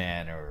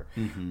 6-man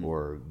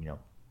or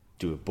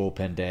do a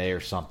bullpen day or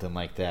something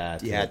like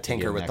that. Yeah,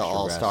 tinker with the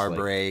All-Star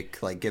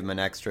break, like give them an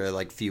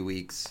extra few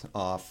weeks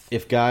off.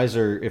 If guys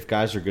are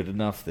good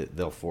enough, that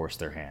they'll force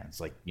their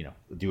hands. Like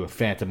do a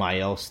Phantom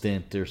IL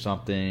stint or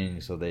something,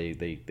 so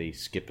they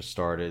skip a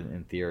start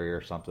in theory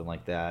or something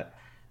like that.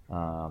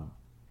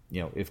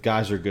 If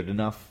guys are good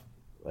enough,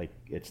 like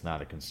it's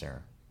not a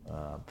concern.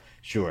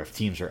 Sure, if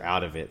teams are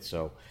out of it,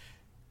 so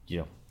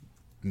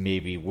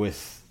maybe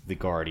with the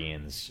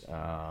Guardians,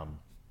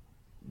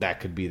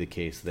 that could be the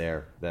case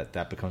there.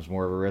 That becomes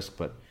more of a risk,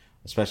 but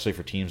especially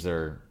for teams that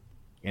are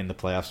in the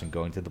playoffs and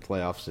going to the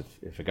playoffs,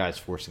 if a guy's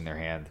forcing their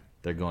hand,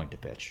 they're going to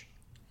pitch.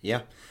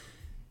 Yeah,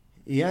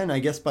 and I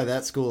guess by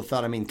that school of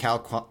thought, I mean Cal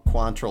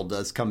Quantrill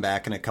does come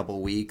back in a couple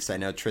of weeks. I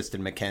know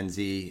Tristan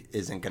McKenzie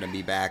isn't going to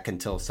be back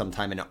until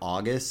sometime in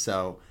August,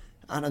 so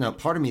I don't know.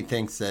 Part of me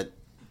thinks that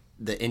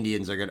the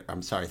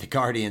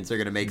Guardians are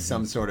going to make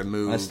some sort of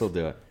move. I still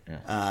do it.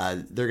 Yeah.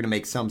 They're going to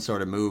make some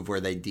sort of move where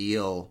they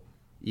deal,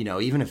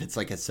 even if it's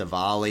like a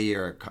Savali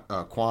or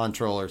a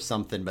Quantrill or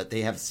something, but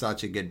they have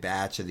such a good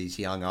batch of these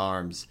young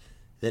arms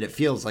that it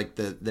feels like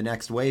the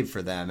next wave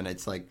for them. And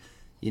it's like,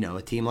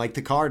 a team like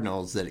the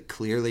Cardinals that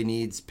clearly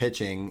needs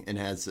pitching and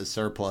has a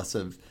surplus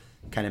of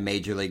kind of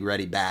major league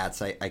ready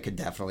bats. I could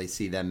definitely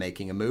see them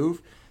making a move.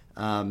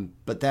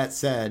 But that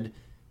said,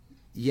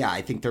 yeah,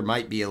 I think there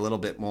might be a little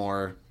bit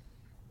more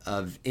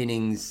of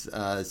innings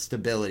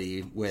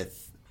stability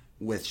with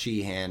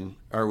Sheehan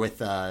or with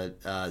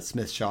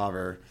Smith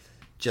Shawver,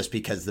 just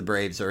because the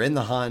Braves are in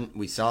the hunt.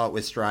 We saw it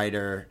with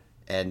Strider,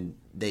 and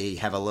they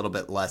have a little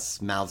bit less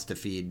mouths to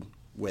feed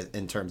with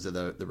in terms of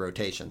the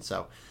rotation.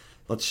 So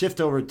let's shift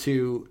over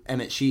to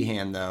Emmett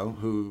Sheehan, though,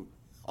 who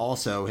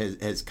also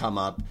has come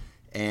up,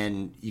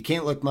 and you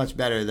can't look much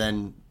better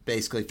than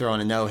basically throwing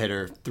a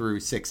no-hitter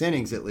through 6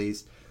 innings at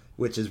least,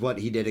 which is what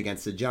he did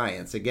against the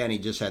Giants. Again, he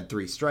just had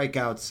 3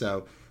 strikeouts,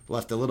 so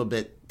left a little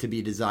bit to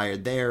be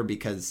desired there,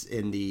 because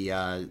in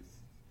the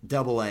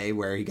Double-A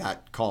where he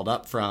got called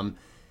up from,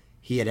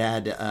 he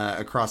had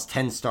across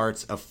 10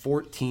 starts a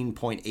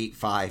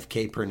 14.85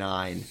 K per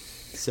nine.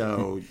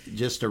 So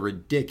just a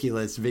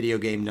ridiculous video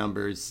game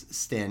numbers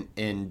stint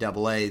in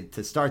AA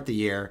to start the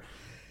year.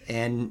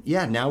 And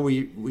yeah, now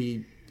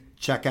we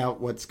check out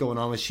what's going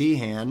on with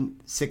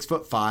Sheehan.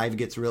 6'5",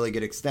 gets really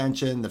good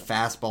extension. The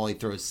fastball he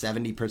throws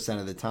 70%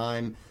 of the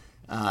time.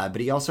 But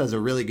he also has a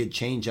really good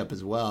changeup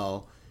as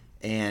well.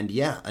 And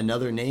yeah,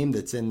 another name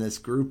that's in this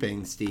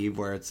grouping, Steve,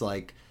 where it's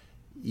like,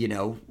 you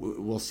know,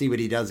 we'll see what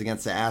he does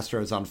against the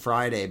Astros on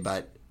Friday,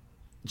 but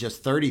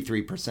just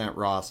 33%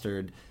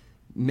 rostered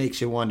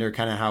makes you wonder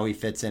kind of how he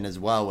fits in as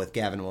well with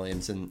Gavin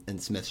Williams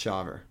and Smith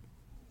Shawver.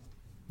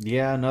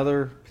 Yeah,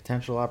 another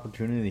potential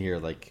opportunity here.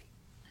 Like,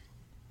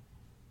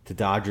 the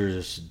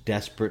Dodgers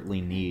desperately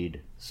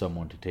need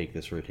someone to take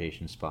this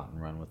rotation spot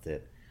and run with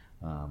it.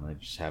 They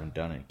just haven't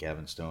done it.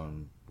 Gavin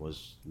Stone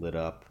was lit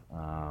up.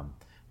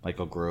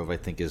 Michael Grove, I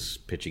think, is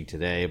pitching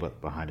today, but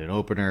behind an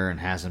opener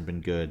and hasn't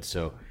been good.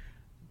 So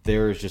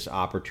there is just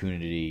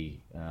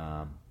opportunity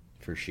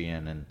for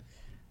Sheehan. And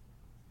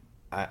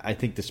I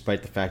think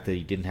despite the fact that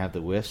he didn't have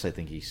the whiffs, I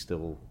think he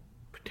still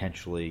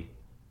potentially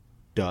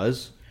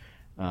does.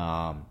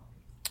 I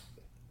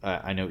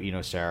know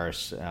Eno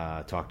Saris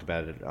talked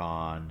about it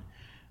on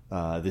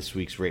this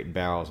week's Rate and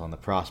Barrels on the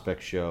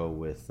Prospect Show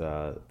with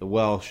the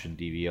Welsh and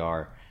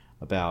DVR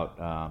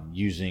about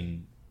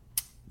using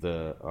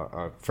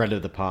our friend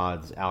of the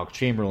pods, Alex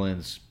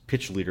Chamberlain's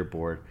pitch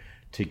leaderboard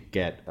to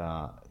get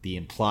the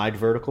implied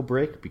vertical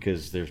break,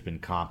 because there's been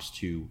comps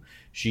to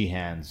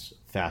Sheehan's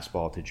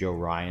fastball to Joe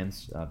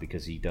Ryan's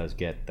because he does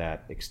get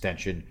that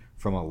extension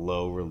from a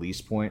low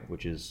release point,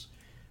 which is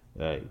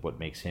what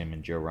makes him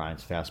and Joe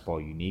Ryan's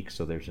fastball unique.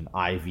 So there's an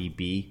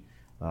IVB,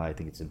 I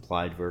think it's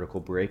implied vertical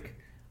break,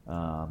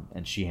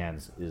 and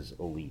Sheehan's is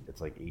elite.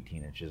 It's like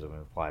 18 inches of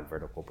implied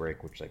vertical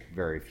break, which like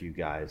very few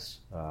guys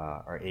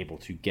are able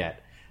to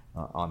get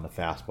on the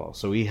fastball.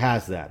 So he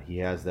has that. He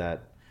has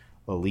that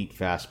elite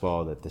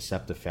fastball, that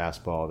deceptive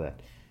fastball that,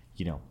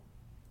 you know,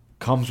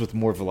 comes with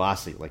more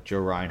velocity. Like Joe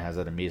Ryan has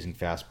that amazing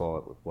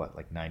fastball at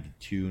like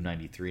 92,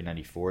 93,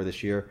 94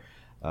 this year.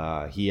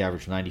 He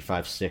averaged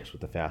 95.6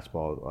 with the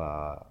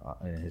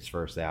fastball in his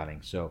first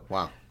outing. So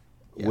wow.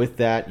 Yeah. With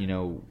that, you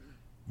know,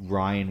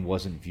 Ryan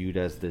wasn't viewed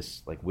as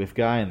this like whiff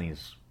guy, and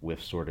these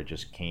whiffs sort of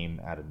just came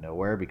out of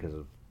nowhere because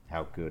of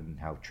how good and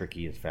how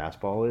tricky his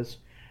fastball is.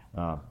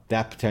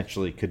 That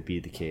potentially could be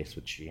the case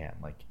with Sheehan.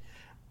 Like,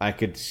 I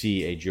could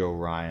see a Joe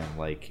Ryan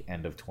like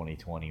end of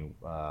 2020,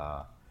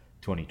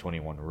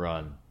 2021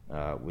 run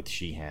with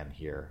Sheehan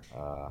here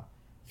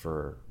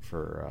for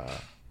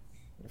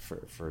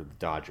the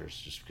Dodgers,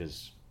 just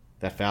because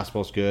that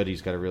fastball's good.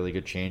 He's got a really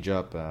good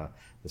changeup.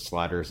 The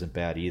slider isn't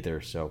bad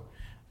either. So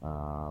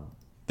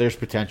there's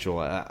potential.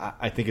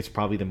 I think it's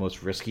probably the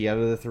most risky out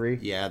of the three.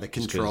 Yeah, the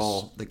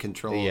control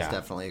is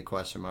definitely a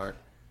question mark.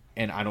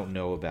 And I don't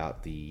know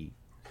about the.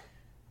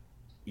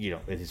 You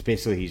know, it's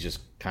basically he's just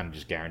kind of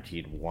just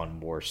guaranteed one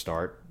more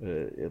start.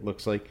 It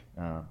looks like,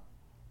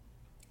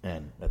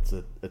 and that's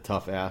a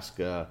tough ask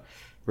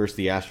versus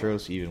the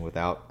Astros, even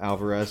without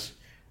Alvarez.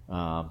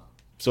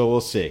 So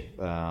we'll see.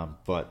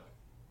 But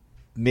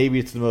maybe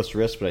it's the most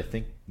risk, but I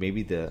think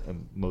maybe the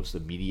most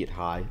immediate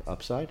high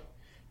upside,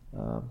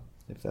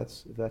 if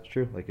that's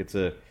true. Like it's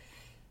a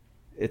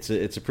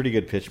pretty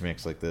good pitch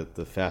mix. Like the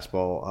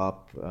fastball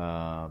up,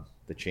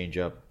 the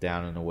changeup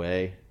down and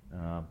away.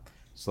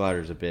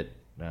 Slider's a bit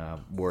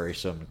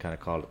worrisome, kind of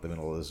caught at the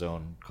middle of the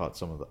zone, caught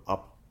some of the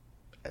up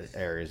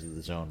areas of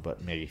the zone,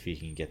 but maybe if he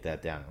can get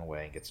that down and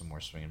away and get some more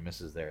swing and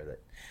misses there,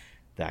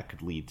 that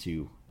could lead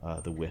to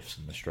the whiffs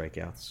and the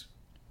strikeouts.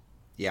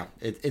 Yeah,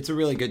 it's a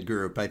really good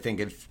group. I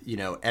think if, you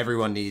know,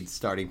 everyone needs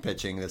starting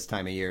pitching this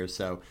time of year,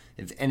 so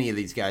if any of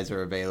these guys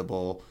are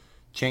available,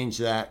 change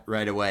that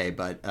right away.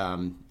 But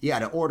yeah,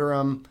 to order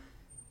them,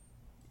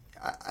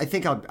 I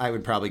think I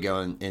would probably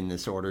go in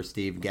this order,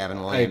 Steve.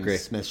 Gavin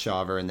Williams, Smith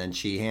Shawver, and then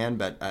Sheehan.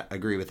 But I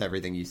agree with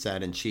everything you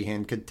said, and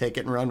Sheehan could take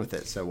it and run with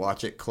it. So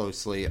watch it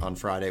closely on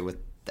Friday with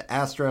the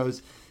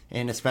Astros,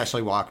 and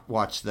especially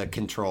watch the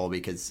control,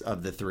 because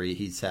of the three,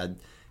 he's had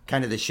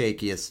kind of the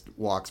shakiest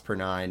walks per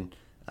nine.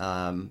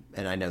 And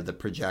I know the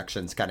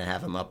projections kind of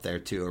have him up there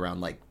too,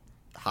 around like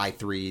high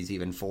threes,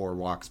 even 4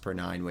 walks per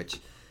nine, which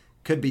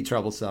could be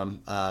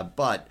troublesome.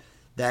 But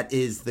that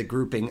is the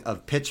grouping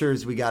of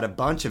pitchers. We got a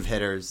bunch of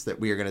hitters that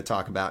we are going to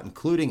talk about,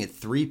 including a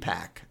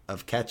 3-pack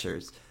of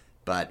catchers.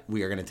 But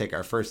we are going to take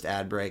our first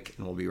ad break,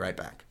 and we'll be right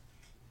back.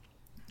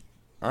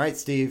 All right,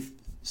 Steve.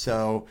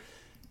 So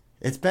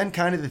it's been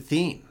kind of the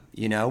theme.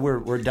 You know,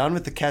 we're done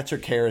with the catcher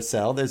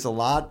carousel. There's a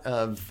lot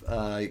of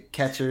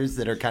catchers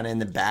that are kind of in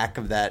the back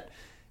of that,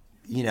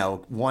 you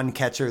know, one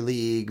catcher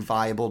league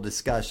viable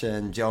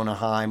discussion. Jonah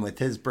Heim with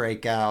his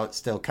breakout,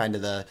 still kind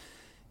of the,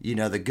 you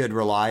know, the good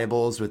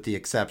reliables, with the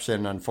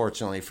exception,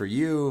 unfortunately for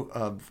you,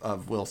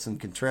 of Wilson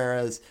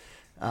Contreras.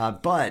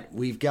 But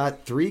we've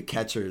got 3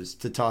 catchers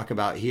to talk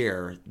about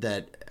here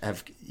that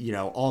have, you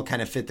know, all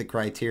kind of fit the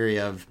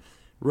criteria of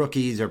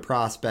rookies or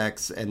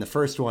prospects. And the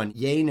first one,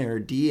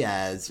 Yainer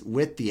Diaz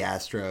with the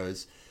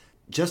Astros.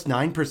 just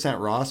 9%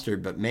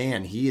 rostered, but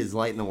man, he is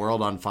lighting the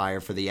world on fire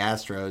for the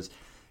Astros.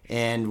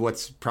 And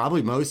what's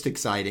probably most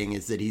exciting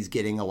is that he's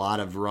getting a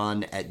lot of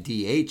run at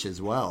DH as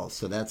well.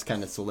 So that's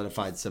kind of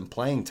solidified some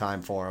playing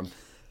time for him.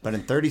 But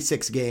in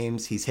 36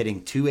 games, he's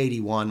hitting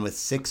 281 with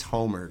 6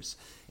 homers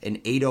and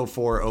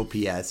 804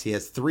 OPS. He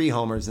has 3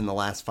 homers in the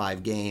last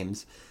 5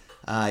 games.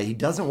 He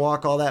doesn't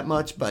walk all that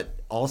much, but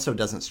also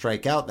doesn't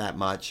strike out that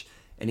much.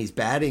 And he's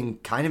batting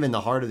kind of in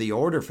the heart of the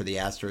order for the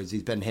Astros.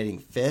 He's been hitting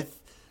 5th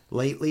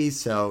lately.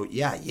 So,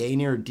 yeah,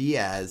 Yainer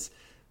Diaz.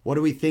 What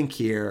do we think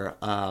here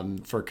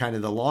for kind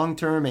of the long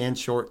term and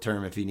short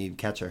term if you need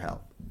catcher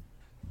help?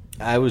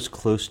 I was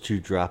close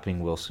to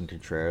dropping Wilson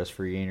Contreras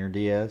for Yainer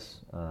Diaz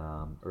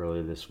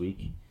earlier this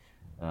week,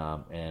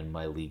 and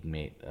my league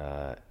mate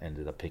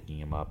ended up picking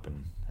him up,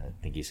 and I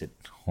think he's hit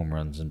home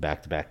runs in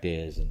back-to-back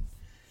days. And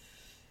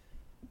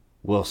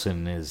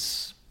Wilson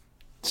is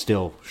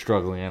still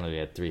struggling. I know he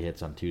had 3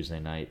 hits on Tuesday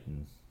night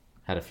and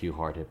had a few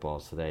hard hit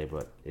balls today,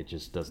 but it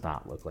just does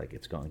not look like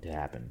it's going to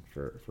happen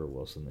for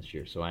Wilson this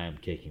year. So I am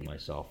kicking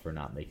myself for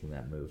not making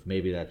that move.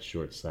 Maybe that's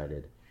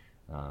short-sighted,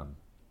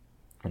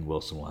 and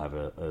Wilson will have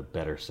a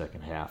better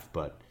second half.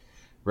 But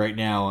right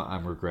now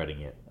I'm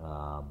regretting it.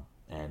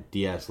 And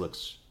Diaz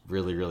looks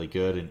really, really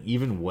good. And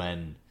even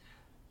when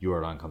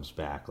Jordan comes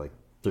back, like,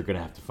 they're going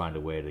to have to find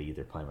a way to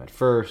either play him at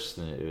first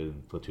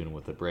and platoon him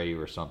with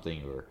Abreu or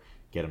something, or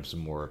get him some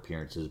more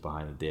appearances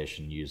behind the dish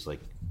and use like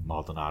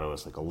Maldonado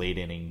as like a late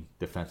inning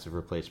defensive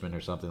replacement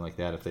or something like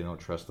that if they don't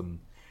trust him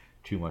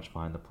too much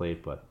behind the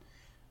plate. But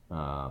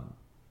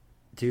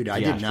dude, I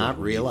did not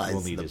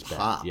realize the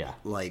pop. Yeah.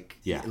 Like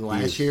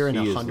last year in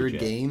 100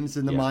 games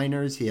in the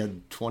minors, he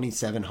had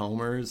 27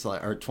 homers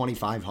or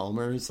 25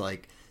 homers.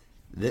 Like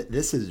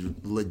this is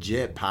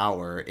legit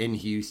power in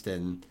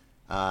Houston.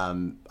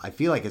 I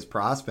feel like his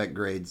prospect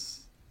grades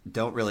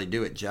don't really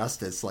do it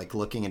justice, like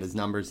looking at his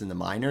numbers in the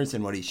minors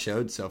and what he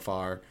showed so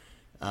far.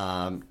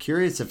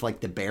 Curious if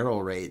like the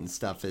barrel rate and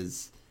stuff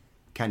is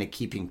kind of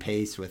keeping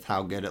pace with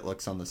how good it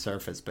looks on the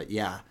surface. But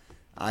yeah,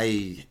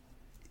 I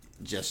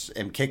just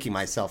am kicking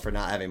myself for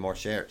not having more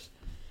shares.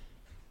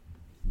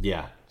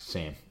 Yeah,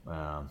 same.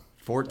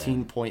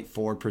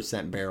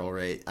 14.4% barrel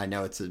rate. I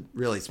know it's a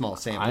really small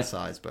sample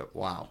size, but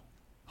wow.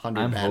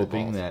 I'm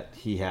hoping that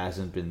he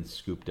hasn't been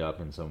scooped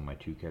up in some of my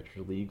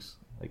 2-catcher leagues.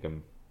 Like,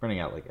 I'm running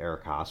out like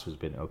Eric Haas, who's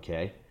been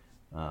okay,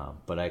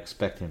 but I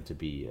expect him to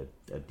be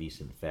a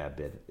decent fab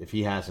bit. If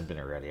he hasn't been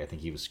already, I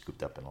think he was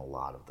scooped up in a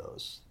lot of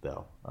those,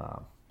 though,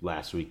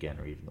 last weekend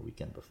or even the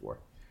weekend before.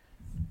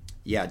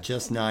 Yeah,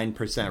 just 9%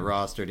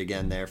 rostered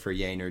again there for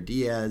Yainer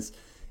Diaz.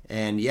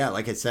 And yeah,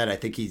 like I said, I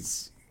think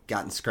he's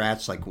gotten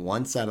scratched like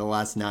once out of the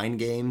last 9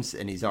 games,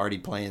 and he's already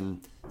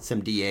playing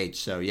some DH.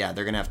 So yeah,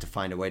 they're going to have to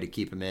find a way to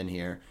keep him in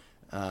here.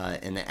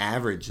 And the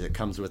average that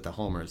comes with the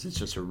homers, it's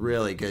just a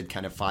really good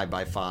kind of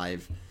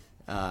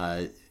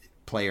 5x5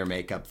 player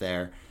makeup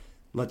there.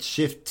 Let's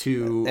shift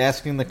to...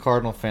 Asking the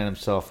Cardinal fan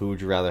himself, who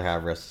would you rather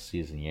have rest of the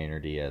season,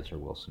 Yainer Diaz or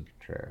Wilson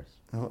Contreras?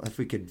 Well, if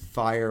we could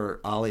fire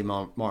Ali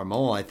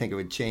Marmol, I think it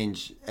would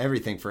change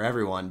everything for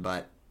everyone.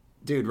 But,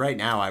 dude, right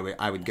now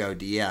I would go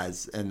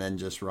Diaz and then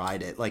just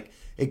ride it. Like,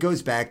 it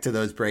goes back to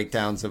those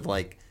breakdowns of,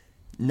 like,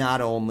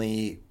 not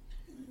only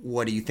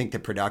what do you think the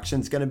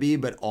production's going to be,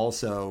 but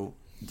also...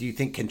 do you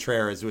think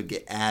Contreras would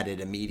get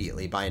added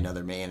immediately by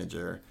another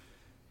manager?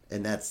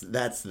 And that's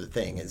the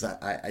thing is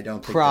I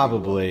don't think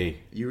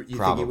probably you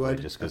think he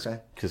would just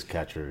because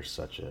catcher is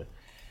such a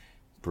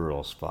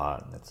brutal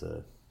spot, and it's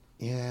a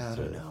I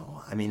don't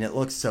know. I mean, it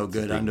looks so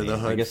good under the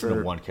hood. I guess in a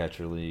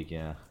 1-catcher league,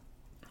 yeah,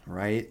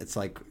 right. It's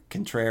like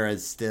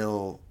Contreras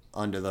still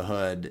under the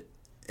hood.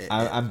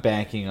 I'm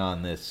banking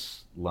on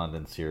this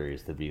London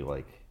series to be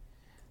like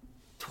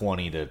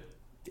 20 to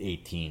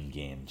 18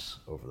 games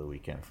over the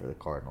weekend for the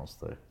Cardinals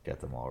to get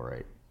them all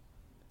right.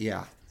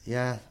 Yeah.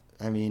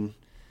 I mean,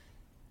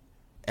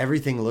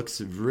 everything looks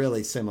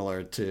really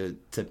similar to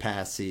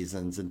past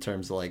seasons in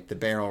terms of like the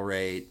barrel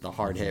rate, the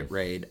hard hit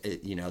rate,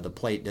 the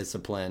plate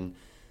discipline.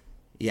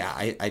 Yeah,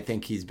 I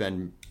think he's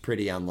been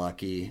pretty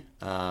unlucky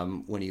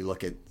when you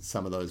look at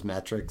some of those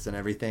metrics and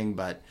everything.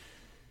 But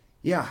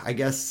yeah, I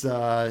guess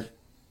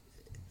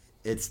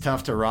it's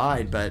tough to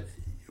ride, but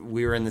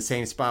we were in the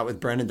same spot with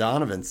Brendan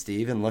Donovan,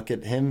 Steve, and look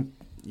at him,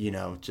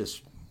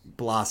 just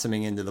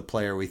blossoming into the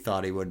player we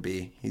thought he would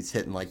be. He's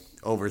hitting like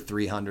over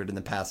 300 in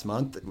the past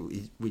month.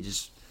 We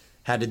just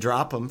had to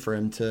drop him for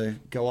him to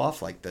go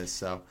off like this.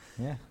 So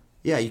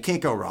yeah, you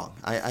can't go wrong.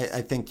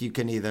 I think you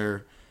can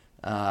either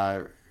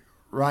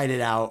ride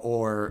it out,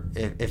 or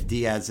if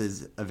Diaz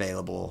is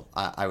available,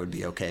 I would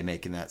be okay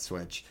making that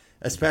switch,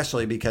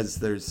 especially because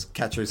there's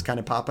catchers kind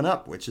of popping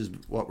up, which is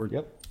what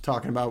we're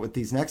talking about with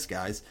these next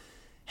guys.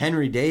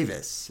 Henry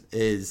Davis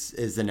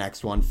is the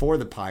next one for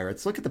the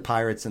Pirates. Look at the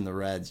Pirates and the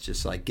Reds,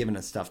 just like giving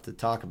us stuff to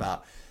talk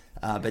about.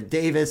 But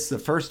Davis, the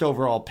first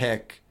overall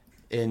pick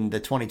in the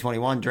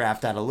 2021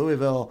 draft out of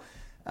Louisville.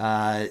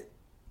 I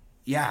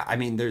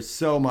mean, there's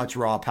so much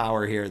raw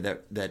power here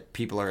that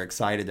people are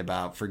excited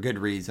about for good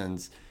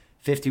reasons.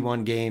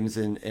 51 games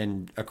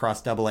in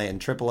across AA and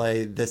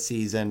AAA this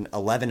season,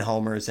 11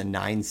 homers and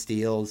 9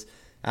 steals.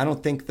 I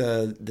don't think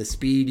the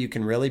speed you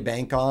can really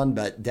bank on,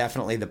 but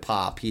definitely the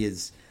pop. He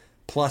is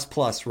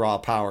plus raw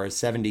power,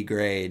 70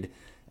 grade.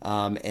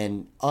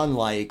 And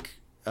unlike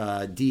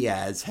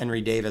Diaz,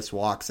 Henry Davis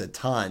walks a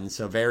ton,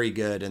 so very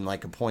good in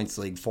like a points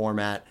league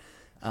format.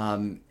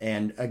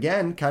 And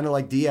again, kind of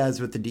like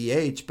Diaz with the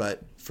DH,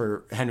 but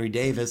for Henry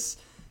Davis,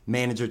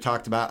 manager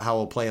talked about how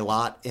he'll play a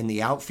lot in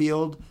the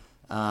outfield,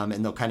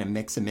 and they'll kind of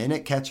mix him in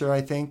at catcher,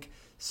 I think.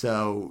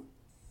 So,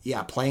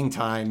 yeah, playing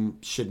time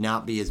should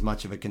not be as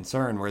much of a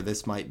concern, where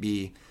this might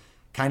be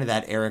kind of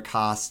that Eric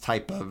Haas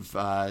type of,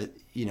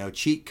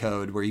 cheat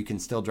code where you can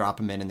still drop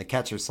him in the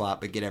catcher slot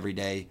but get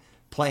everyday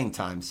playing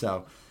time.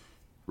 So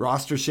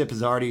rostership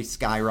is already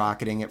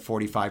skyrocketing at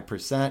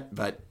 45%,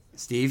 but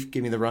Steve,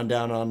 give me the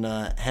rundown on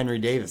Henry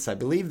Davis. I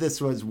believe this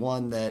was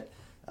one that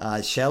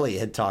Shelley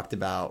had talked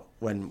about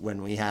when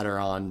we had her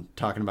on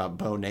talking about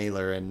Bo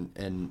Naylor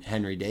and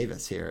Henry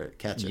Davis here at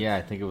catcher. Yeah,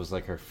 I think it was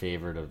like her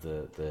favorite of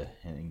the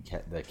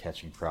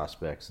catching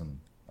prospects, and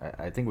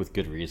I think with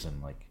good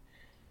reason. Like,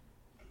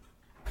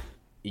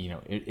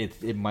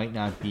 it might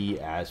not be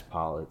as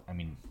polished. I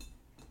mean,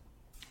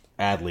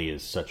 Adley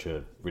is such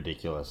a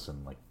ridiculous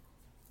and like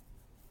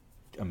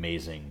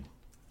amazing,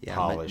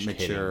 polished,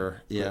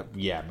 mature,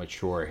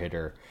 mature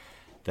hitter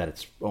that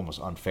it's almost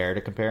unfair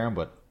to compare him.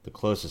 But the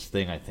closest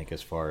thing I think,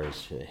 as far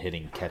as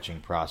hitting, catching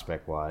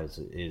prospect wise,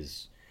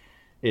 is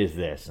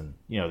this. And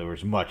there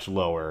was much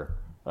lower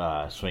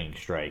swinging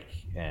strike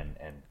and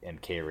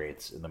K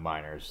rates in the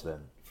minors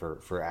than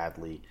for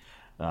Adley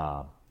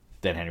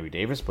than Henry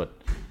Davis,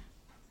 but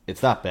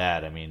it's not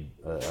bad. I mean,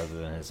 other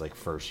than his like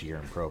first year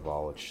in pro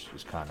ball, which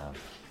is kind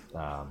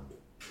of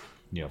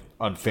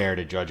unfair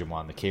to judge him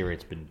on. The K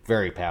rate's been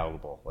very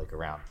palatable, like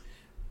around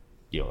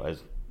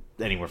as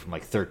anywhere from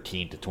like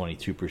 13 to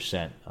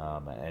 22%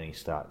 at any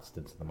stints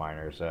in the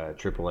minors.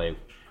 AAA, it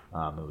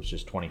was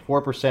just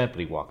 24%, but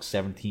he walked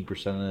 17%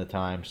 of the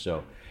time,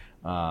 so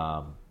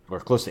or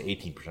close to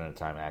 18% of the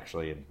time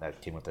actually, and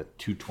that came with a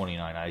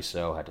 229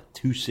 ISO, had a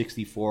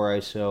 264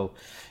 ISO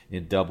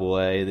in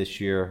AA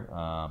this year.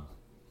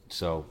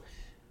 So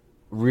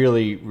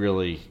really,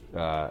 really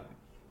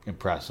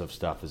impressive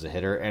stuff as a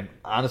hitter. And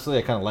honestly,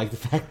 I kind of like the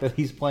fact that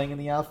he's playing in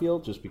the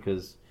outfield, just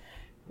because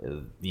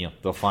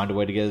they'll find a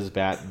way to get his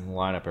bat in the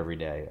lineup every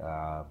day.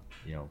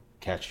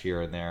 Catch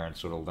here and there, and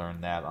sort of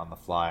learn that on the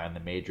fly on the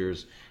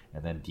majors,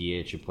 and then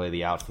DH and play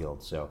the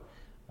outfield. So,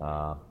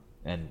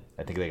 and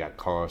I think they got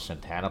Carlos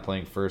Santana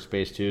playing first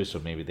base too, so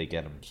maybe they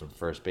get him some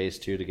first base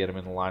too to get him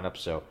in the lineup.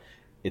 So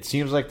it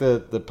seems like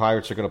the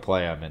Pirates are going to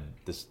play him, and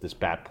this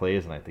bat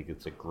plays, and I think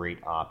it's a great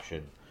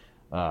option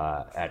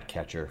at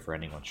catcher for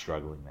anyone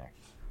struggling there.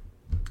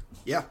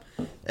 Yeah,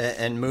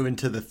 and moving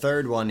to the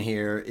third one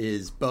here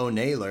is Bo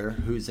Naylor,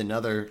 who's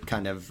another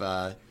kind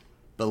of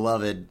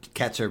beloved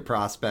catcher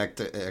prospect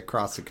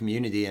across the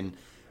community, and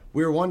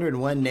we were wondering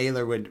when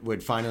Naylor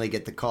would finally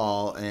get the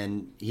call,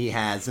 and he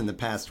has in the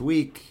past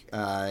week.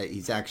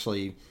 He's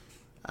actually,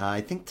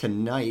 I think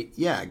tonight,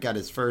 got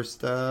his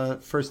first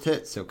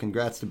hit. So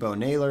congrats to Bo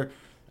Naylor.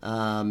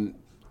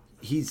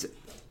 He's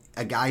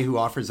a guy who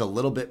offers a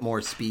little bit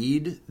more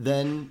speed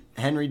than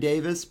Henry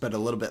Davis, but a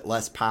little bit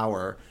less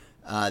power.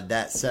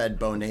 That said,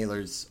 Bo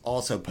Naylor's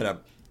also put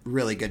up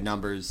really good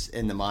numbers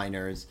in the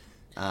minors,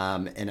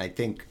 and I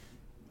think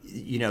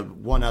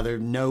one other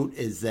note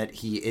is that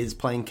he is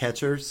playing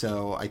catcher,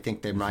 so I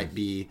think there might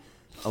be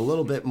a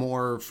little bit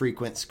more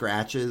frequent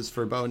scratches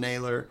for Bo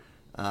Naylor.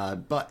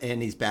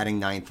 And he's batting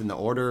ninth in the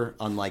order,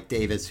 unlike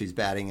Davis, who's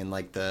batting in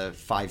like the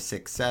 5,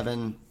 6,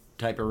 7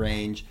 type of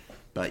range.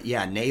 But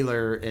yeah,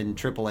 Naylor in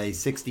AAA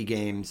 60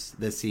 games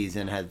this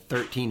season had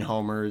 13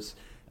 homers,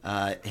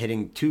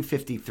 hitting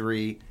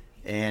 253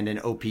 and an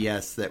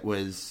OPS that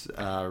was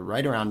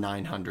right around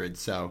 900.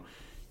 So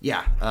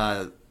yeah,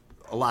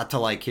 a lot to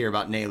like here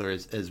about Naylor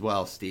as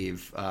well,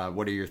 Steve.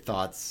 What are your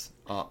thoughts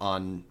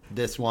on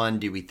this one?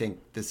 Do we think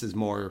this is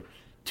more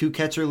two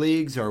catcher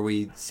leagues, or are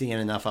we seeing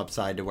enough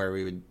upside to where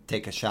we would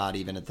take a shot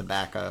even at the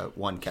back of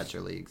one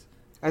catcher leagues?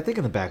 I think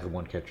in the back of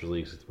one catcher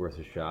leagues it's worth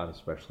a shot,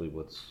 especially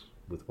with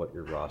what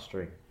you're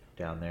rostering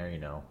down there.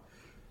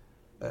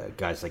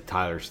 Guys like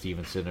Tyler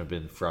Stevenson have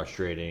been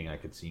frustrating. I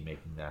could see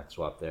making that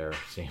swap there.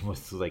 Same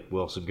with like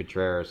Wilson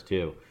Contreras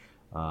too.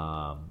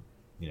 I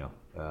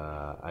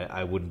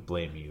wouldn't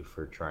blame you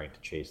for trying to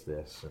chase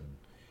this and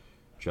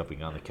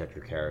jumping on the catcher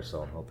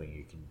carousel and hoping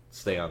you can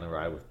stay on the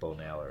ride with Bo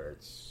Naylor.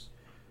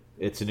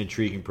 It's an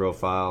intriguing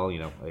profile.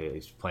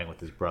 He's playing with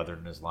his brother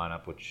in his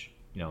lineup, which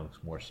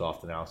it's more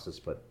soft analysis,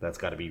 but that's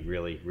got to be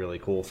really, really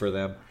cool for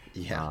them.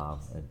 Yeah.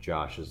 And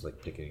Josh is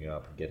like picking it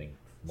up and getting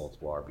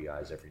multiple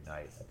RBIs every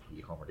night.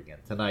 He homered again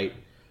tonight.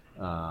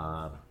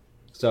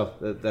 So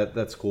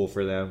that's cool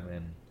for them,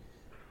 and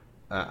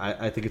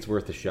I think it's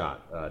worth a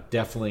shot.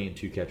 Definitely in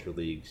two catcher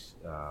leagues,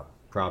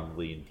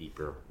 probably in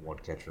deeper one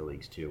catcher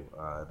leagues too.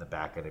 In the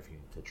back end, if you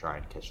need to try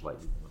and catch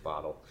lightning in the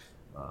bottle,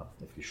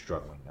 if you're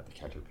struggling at the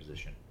catcher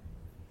position.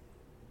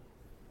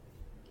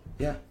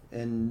 Yeah,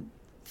 and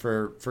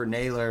for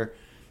Naylor,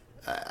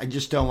 I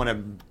just don't want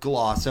to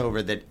gloss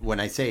over that when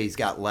I say he's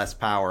got less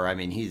power. I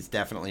mean, he's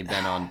definitely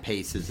been on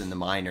paces in the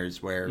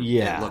minors where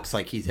it looks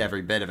like he's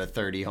every bit of a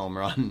 30 home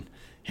run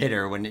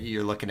hitter when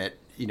you're looking at,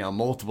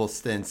 multiple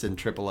stints in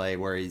AAA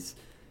where he's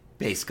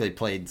basically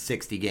played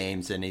 60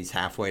 games and he's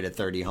halfway to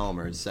 30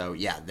 homers. So,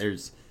 yeah,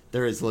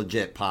 there is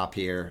legit pop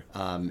here,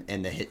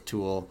 and the hit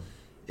tool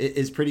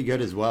is pretty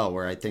good as well,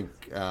 where I think,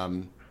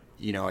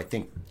 I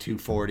think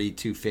 240,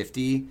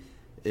 250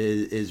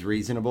 is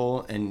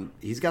reasonable, and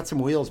he's got some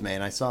wheels,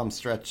 man. I saw him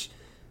stretch.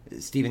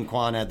 Stephen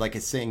Kwan had like a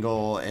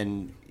single,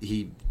 and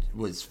he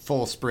was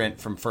full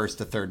sprint from first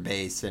to third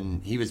base,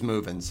 and he was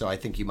moving. So I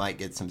think you might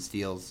get some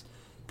steals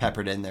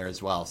peppered in there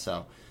as well.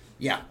 So,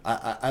 yeah,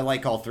 I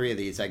like all three of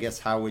these. I guess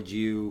how would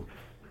you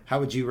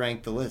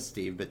rank the list,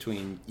 Steve,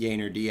 between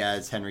Yainer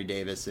Diaz, Henry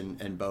Davis,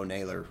 and Bo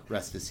Naylor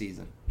rest of the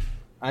season?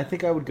 I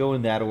think I would go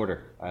in that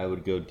order. I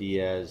would go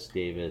Diaz,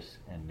 Davis,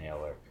 and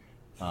Naylor.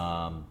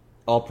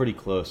 All pretty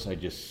close. I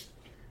just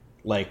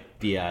like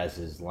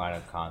Diaz's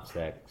lineup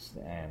context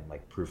and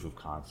like proof of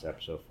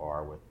concept so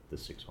far with the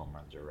 6 home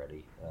runs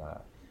already. I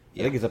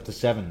think it's up to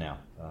 7 now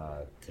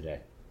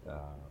today.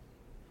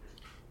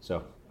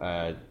 So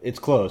it's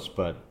close,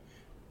 but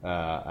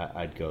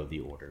I'd go the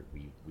order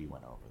we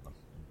went over them.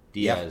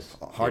 Diaz,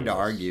 hard to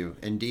argue,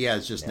 and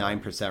Diaz just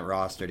 9%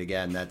 rostered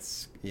again.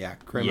 That's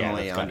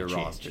criminally under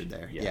rostered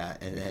there.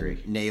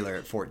 And Naylor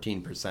at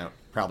 14%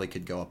 probably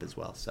could go up as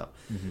well. So,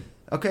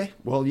 Okay,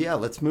 well,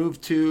 let's move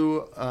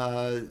to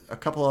a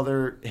couple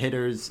other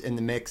hitters in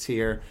the mix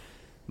here.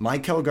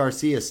 Maikel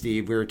Garcia,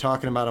 Steve, we were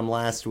talking about him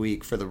last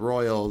week for the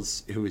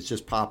Royals, who was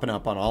just popping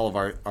up on all of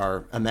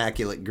our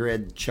immaculate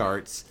grid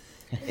charts,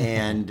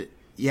 and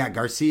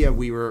Garcia,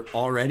 we were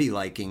already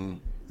liking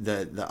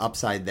the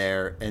upside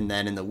there, and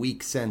then in the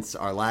week since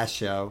our last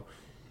show,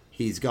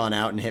 he's gone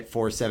out and hit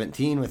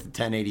 417 with a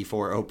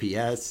 1084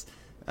 OPS.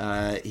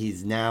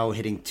 He's now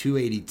hitting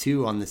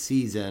 282 on the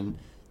season,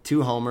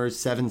 2 homers,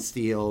 7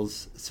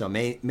 steals, so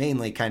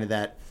mainly kind of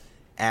that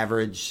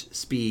average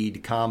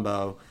speed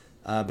combo.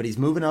 But he's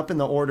moving up in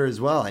the order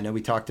as well. I know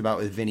we talked about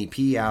with Vinny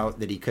P out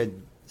that he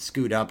could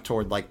scoot up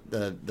toward like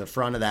the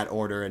front of that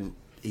order, and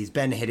he's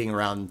been hitting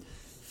around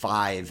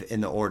 5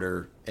 in the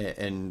order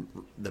in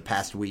the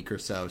past week or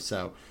so.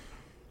 So,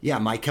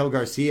 Maikel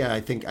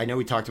Garcia, I know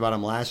we talked about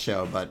him last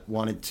show, but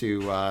wanted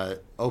to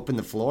open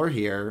the floor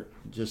here,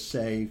 just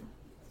say,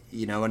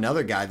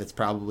 another guy that's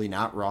probably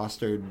not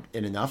rostered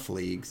in enough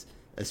leagues,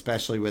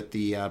 especially with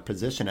the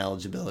position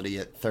eligibility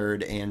at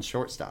third and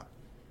shortstop.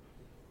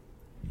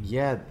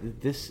 Yeah,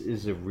 this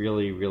is a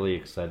really, really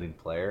exciting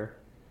player.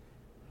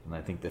 And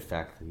I think the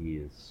fact that he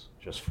is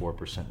just 4%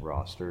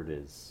 rostered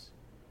is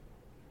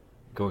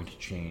going to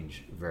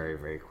change very,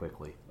 very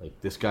quickly. Like,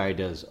 this guy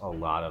does a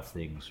lot of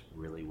things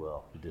really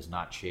well. He does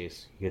not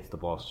chase. He hits the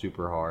ball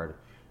super hard.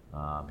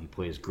 He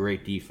plays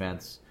great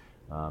defense.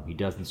 He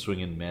doesn't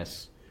swing and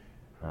miss.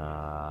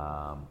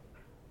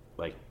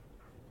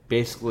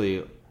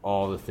 Basically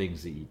all the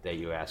things that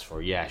you asked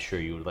for. Yeah, sure,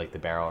 you would like the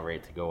barrel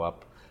rate to go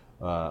up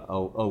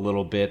a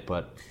little bit,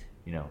 but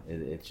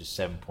it's just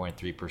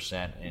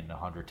 7.3% in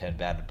 110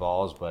 batted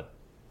balls. But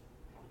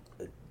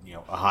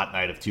a hot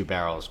night of 2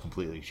 barrels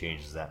completely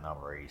changes that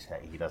number.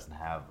 He doesn't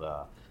have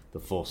the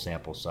full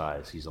sample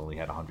size. He's only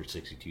had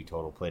 162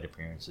 total plate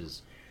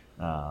appearances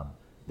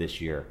this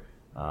year.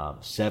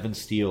 7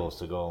 steals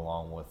to go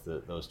along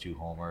with those 2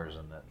 homers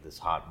and this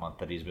hot month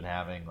that he's been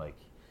having.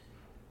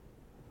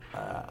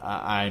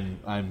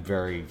 I'm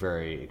very,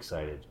 very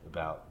excited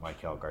about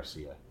Maikel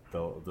Garcia.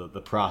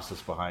 The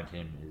process behind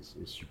him is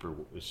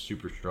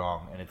super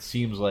strong, and it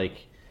seems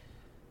like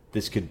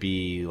this could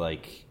be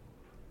like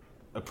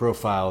a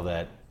profile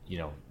that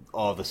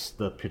all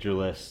the pitcher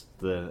list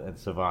and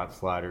savant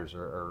sliders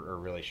are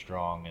really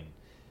strong, and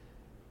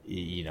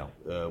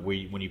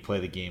when you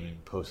play the game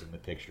and post in the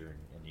picture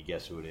and you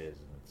guess who it is,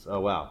 and it's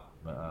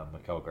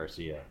Maikel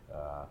Garcia.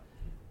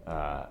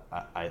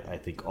 I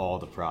think all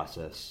the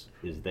process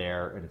is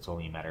there, and it's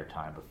only a matter of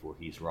time before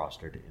he's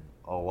rostered in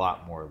a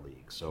lot more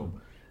leagues. So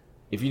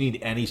if you need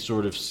any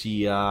sort of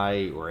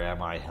CI or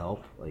MI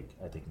help, I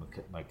think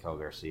Maikel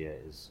Garcia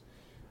is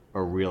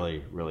a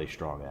really, really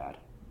strong ad.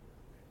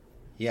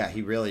 Yeah,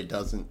 he really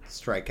doesn't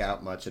strike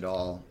out much at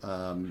all,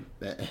 and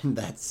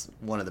that's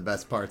one of the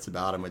best parts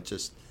about him. With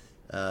just,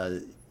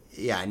 I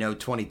know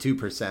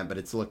 22%, but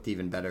it's looked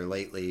even better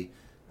lately.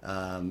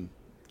 6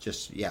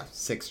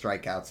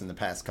 strikeouts in the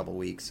past couple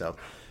weeks, so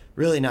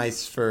really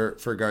nice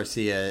for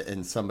Garcia,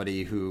 and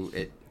somebody who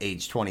at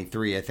age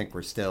 23, I think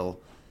we're still,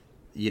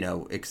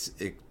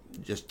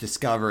 just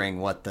discovering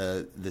what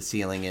the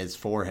ceiling is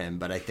for him.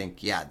 But I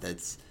think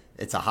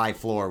it's a high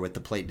floor with the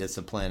plate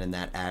discipline and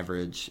that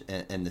average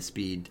and the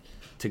speed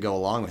to go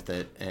along with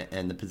it,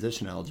 and the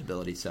position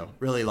eligibility. So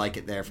really like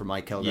it there for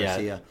Maikel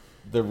Garcia.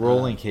 The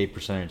rolling K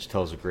percentage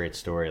tells a great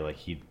story. Like,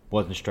 he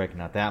wasn't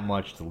striking out that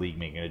much. The league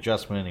making an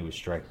adjustment. He was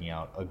striking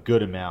out a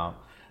good amount,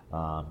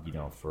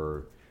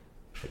 for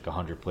like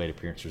 100 plate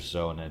appearances or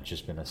so, and it's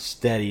just been a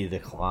steady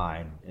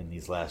decline in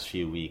these last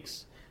few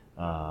weeks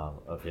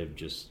of him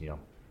just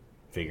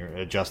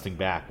adjusting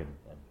back and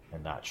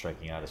and not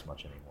striking out as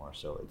much anymore.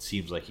 So it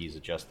seems like he's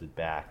adjusted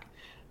back.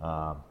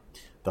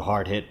 The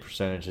hard hit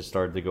percentage has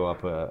started to go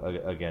up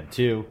again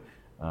too.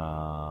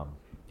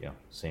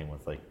 Same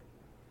with like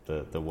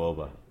the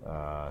WOBA.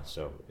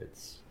 So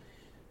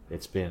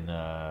it's been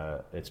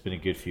a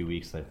good few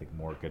weeks, and I think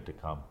more good to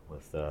come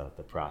with the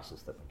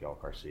process that Miguel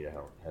Garcia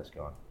has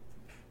gone.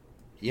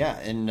 Yeah,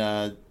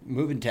 and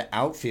moving to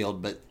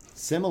outfield, but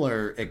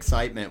similar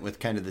excitement with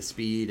kind of the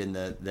speed and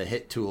the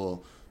hit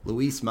tool.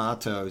 Luis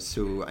Matos,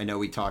 who I know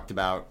we talked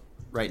about,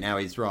 right now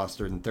he's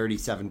rostered in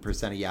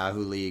 37% of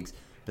Yahoo leagues,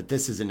 but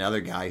this is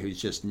another guy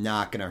who's just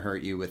not going to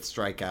hurt you with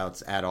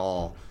strikeouts at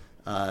all.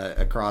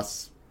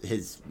 Across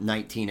his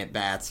 19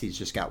 at-bats, he's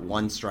just got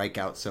one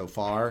strikeout so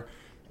far.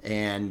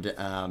 And,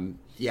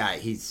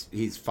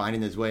 he's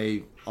finding his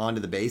way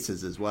onto the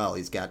bases as well.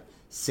 He's got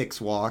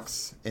 6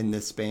 walks in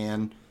this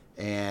span.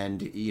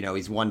 And,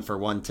 he's 1 for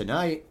 1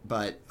 tonight.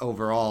 But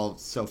overall,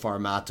 so far,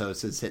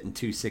 Matos is hitting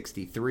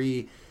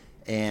 263.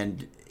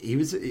 And he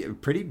was a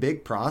pretty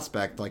big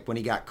prospect. Like, when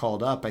he got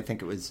called up, I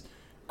think it was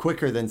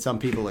quicker than some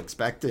people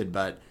expected.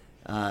 But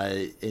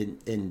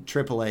in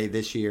AAA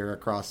this year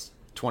across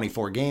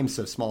 24 games,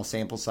 so small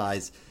sample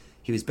size,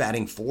 he was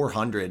batting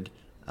 400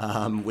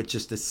 with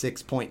just a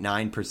 6.9%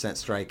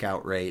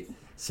 strikeout rate.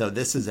 So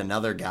this is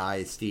another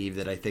guy, Steve,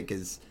 that I think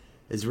is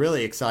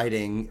really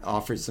exciting,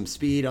 offers some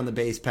speed on the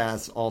base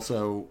pass,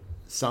 also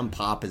some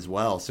pop as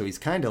well. So he's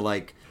kind of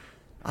like,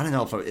 I don't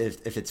know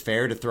if it's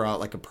fair to throw out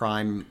like a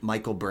prime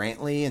Michael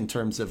Brantley in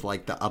terms of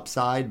like the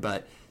upside,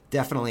 but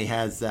definitely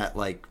has that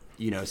like,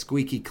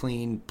 squeaky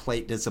clean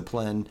plate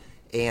discipline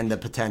and the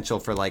potential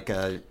for like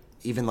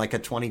even like a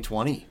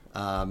 2020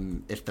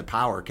 if the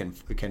power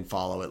can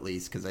follow at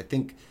least, because I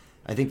think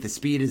the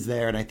speed is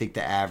there and I think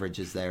the average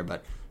is there.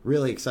 But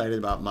really excited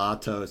about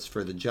Matos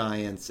for the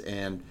Giants,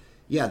 and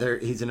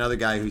he's another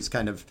guy who's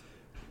kind of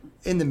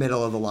in the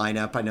middle of the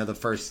lineup. I know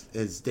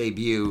his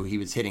debut, he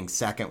was hitting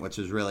second, which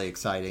was really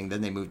exciting.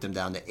 Then they moved him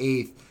down to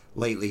 8th.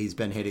 Lately, he's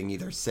been hitting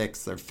either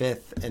 6th or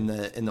 5th in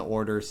the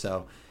order.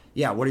 So,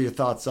 what are your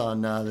thoughts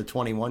on the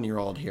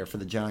 21-year-old here for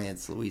the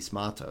Giants, Luis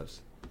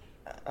Matos?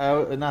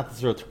 Not to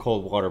throw it to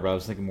cold water, but I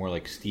was thinking more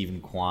like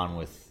Stephen Kwan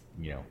with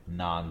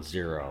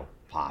non-zero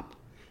pop.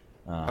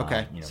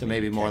 Okay, so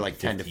maybe more like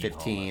 10 to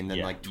 15 than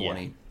like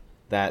 20. Yeah.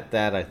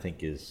 That I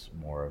think is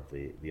more of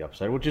the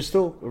upside, which is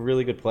still a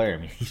really good player. I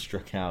mean, he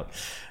struck out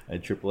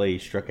at AAA. He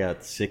struck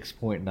out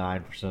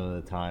 6.9%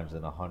 of the times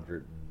in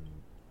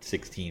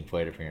 116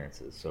 plate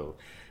appearances. So,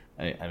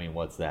 I mean,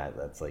 what's that?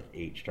 That's like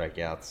 8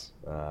 strikeouts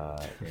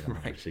in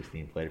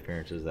 116 plate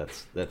appearances.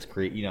 That's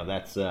great.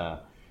 That's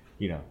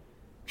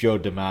Joe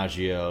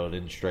DiMaggio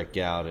didn't strike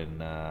out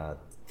in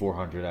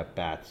 400 at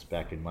bats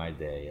back in my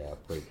day.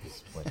 Plate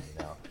discipline,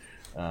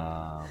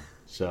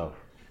 So.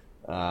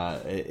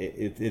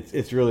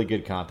 It's really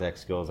good contact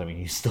skills. I mean,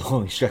 he's still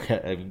only struck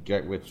out. I mean,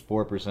 with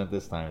 4%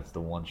 this time, it's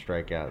the one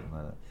strikeout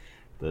in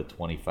the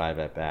 25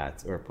 at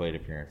bats or plate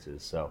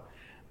appearances. So,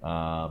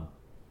 I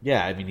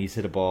mean, he's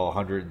hit a ball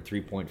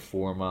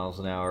 103.4 miles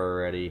an hour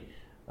already.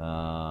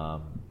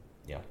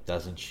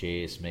 Doesn't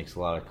chase, makes a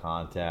lot of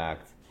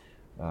contact.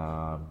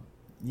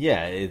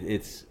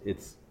 It's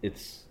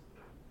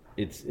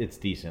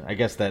decent. I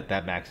guess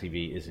that max EV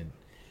isn't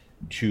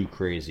too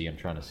crazy. I'm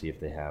trying to see if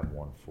they have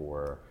one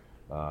for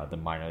the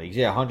minor leagues.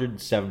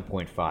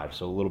 107.5,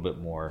 so a little bit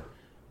more.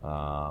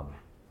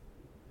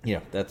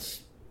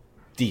 That's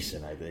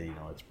decent.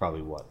 It's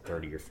probably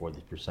 30 or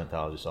 40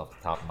 percentile just off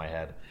the top of my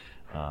head.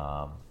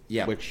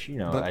 Which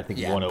I think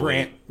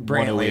 108.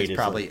 Brantley is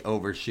probably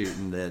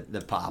overshooting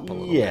the pop a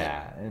little bit.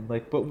 Yeah, and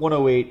but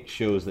 108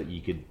 shows that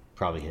you could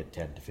probably hit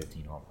 10 to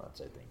 15 home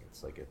runs. I think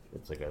it's like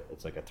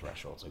a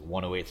threshold. It's like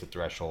 108 is a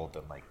threshold,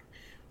 and like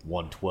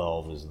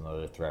 112 is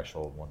another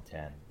threshold,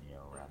 110,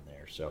 around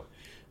there. So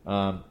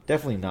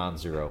definitely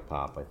non-zero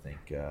pop. I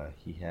think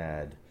he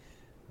had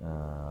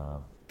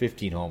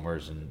 15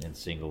 homers in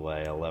single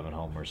A, 11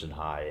 homers in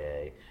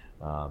high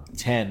A,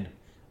 10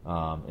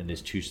 in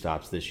his 2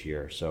 stops this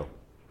year. So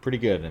pretty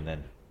good. And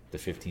then the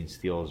 15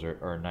 steals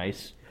are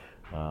nice.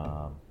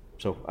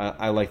 So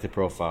I like the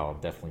profile.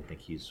 Definitely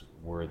think he's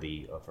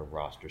worthy of a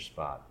roster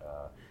spot,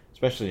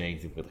 especially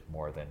anything with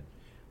more than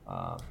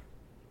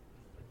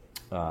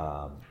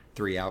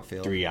 3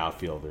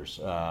 outfielders.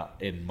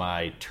 In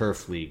my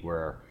turf league,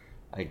 where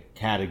I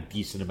had a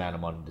decent amount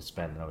of money to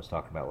spend, and I was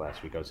talking about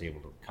last week, I was able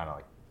to kind of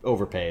like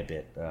overpay a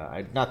bit.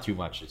 Not too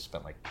much. I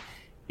spent like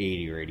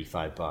 $80 or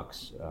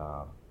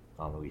 $85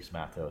 on Luis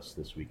Matos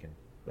this weekend,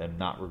 and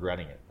not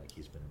regretting it. Like,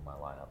 he's been in my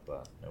lineup,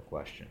 no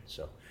question.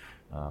 So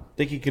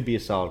think he could be a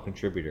solid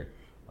contributor,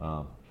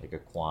 like a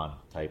Quan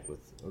type with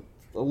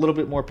a little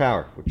bit more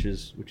power, which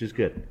is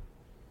good.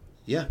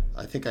 Yeah,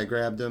 I think I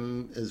grabbed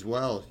him as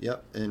well.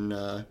 Yep, in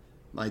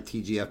my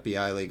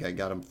TGFBI league, I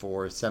got him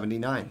for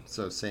 79.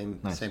 So same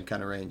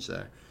kind of range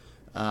there.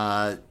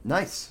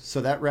 Nice.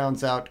 So that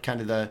rounds out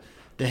kind of the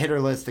hitter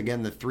list.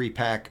 Again, the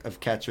 3-pack of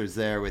catchers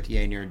there with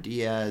Yainer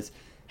Diaz,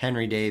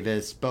 Henry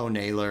Davis, Bo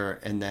Naylor,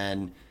 and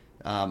then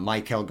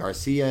Maikel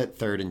Garcia at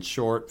third and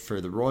short for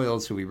the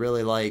Royals, who we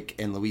really like,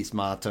 and Luis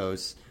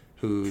Matos,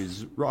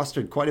 who's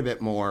rostered quite a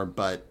bit more,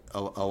 but a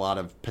lot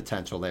of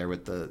potential there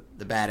with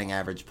the batting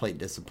average, plate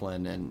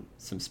discipline, and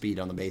some speed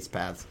on the base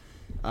paths.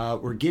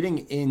 We're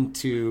getting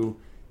into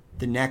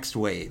the next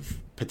wave,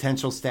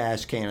 potential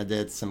stash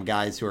candidates, some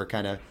guys who are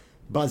kind of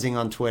buzzing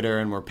on Twitter,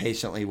 and we're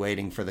patiently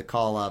waiting for the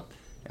call up.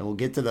 And we'll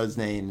get to those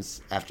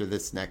names after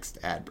this next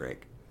ad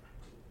break.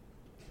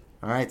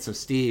 All right, so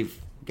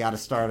Steve, got to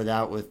start it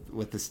out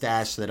with the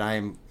stash that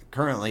I'm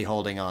currently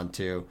holding on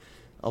to.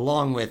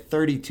 Along with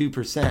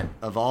 32%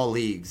 of all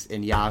leagues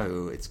in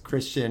Yahoo, it's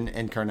Christian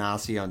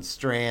Encarnacion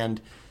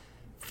Strand,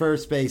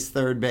 first base,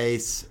 third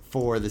base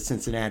for the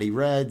Cincinnati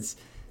Reds.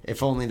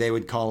 If only they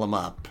would call him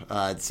up.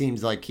 It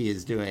seems like he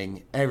is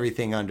doing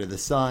everything under the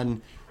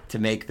sun to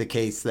make the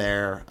case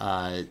there.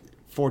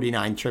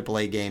 49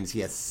 AAA games.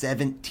 He has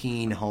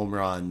 17 home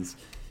runs.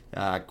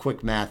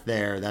 Quick math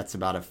there. That's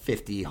about a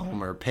 50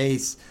 homer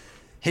pace.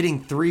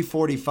 Hitting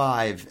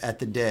 345 at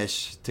the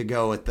dish to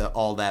go with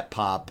all that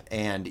pop.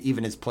 And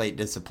even his plate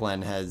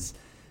discipline has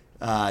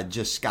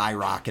just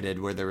skyrocketed,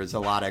 where there was a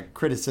lot of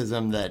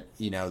criticism that,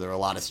 there were a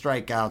lot of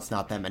strikeouts,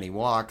 not that many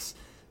walks.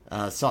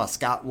 Saw a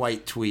Scott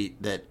White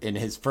tweet that in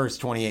his first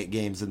 28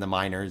 games in the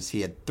minors, he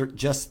had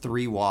just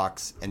 3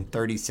 walks and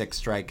 36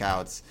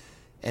 strikeouts.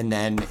 And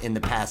then in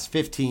the past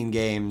 15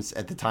 games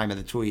at the time of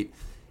the tweet,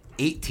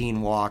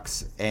 18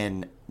 walks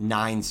and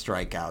 9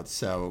 strikeouts.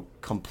 So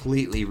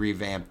completely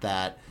revamped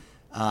that.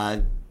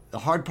 The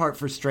hard part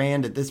for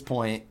Strand at this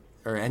point,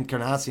 or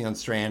Encarnacion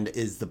Strand,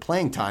 is the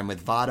playing time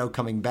with Votto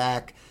coming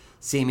back.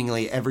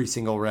 Seemingly every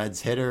single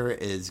Reds hitter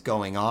is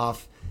going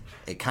off.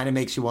 It kind of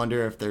makes you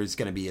wonder if there's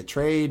going to be a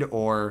trade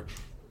or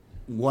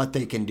what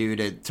they can do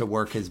to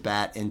work his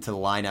bat into the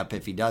lineup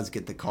if he does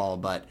get the call.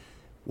 But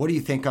what do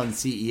you think on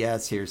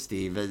CES here,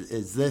 Steve?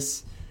 Is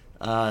this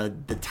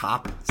the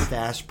top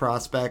stash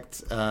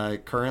prospect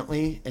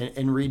currently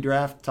in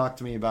redraft? Talk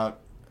to me about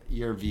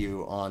your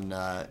view on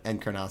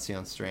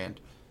Encarnacion Strand.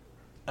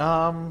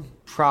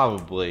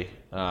 Probably.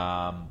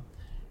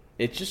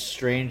 It's just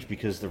strange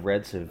because the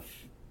Reds have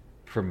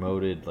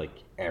promoted like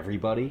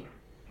everybody.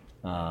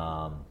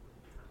 Matt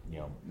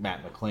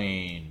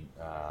McLean,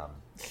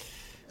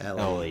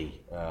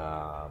 Ellie,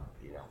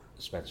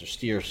 Spencer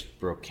Steers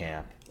broke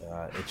camp.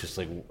 It's just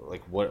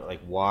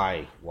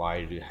why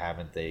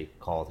haven't they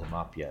called him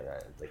up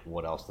yet?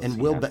 What else does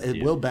he have to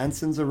do? Will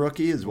Benson's a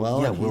rookie as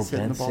well. Yeah, Will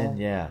Benson. The ball.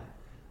 Yeah,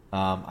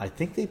 I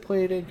think they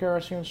played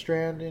Encarnacion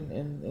Strand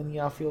in the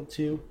outfield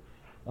too,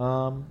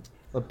 a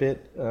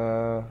bit.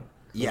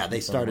 Yeah, they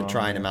started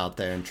trying him out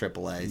there in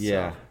AAA.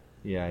 Yeah, so.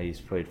 Yeah, he's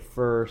played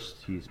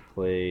first. He's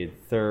played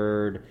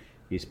third.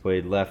 He's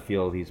played left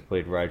field. He's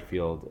played right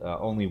field.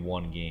 Only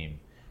one game.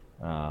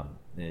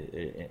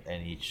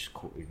 In each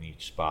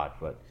spot,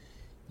 but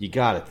you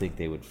got to think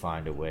they would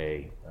find a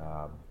way.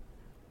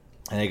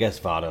 And I guess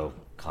Votto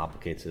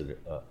complicates it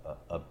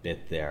a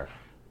bit there,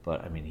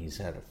 but I mean he's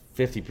had a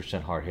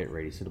 50% hard hit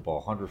rate. He's hit the ball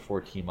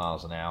 114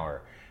 miles an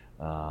hour.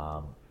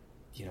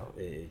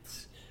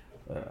 It's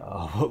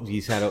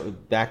he's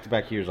had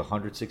back-to-back years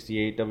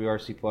 168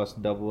 WRC plus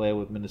in AA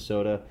with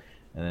Minnesota,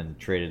 and then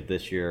traded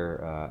this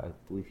year. I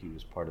believe he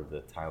was part of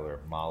the Tyler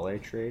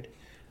Mahle trade.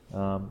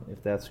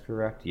 If that's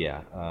correct,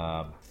 yeah.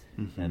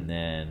 And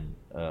then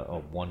a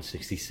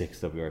 166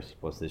 WRC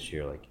plus this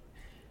year. Like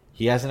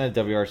he hasn't had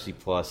WRC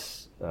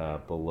plus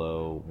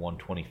below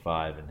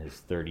 125 in his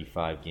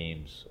 35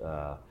 games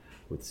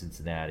with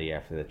Cincinnati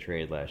after the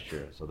trade last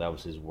year. So that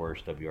was his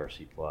worst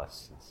WRC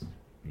plus since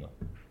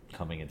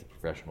coming into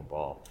professional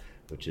ball,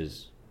 which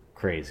is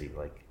crazy.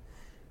 Like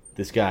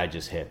this guy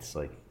just hits.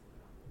 Like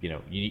you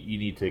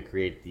need to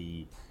create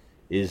the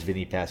 "Is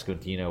Vinny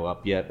Pasquantino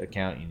up yet?"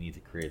 account. You need to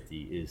create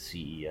the "Is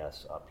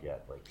CES up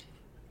yet?" Like,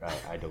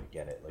 I don't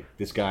get it. Like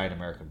this guy in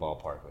American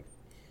Ballpark. Like,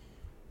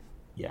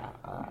 yeah,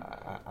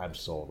 I'm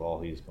sold.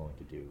 All he's going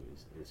to do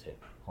is hit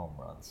home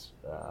runs.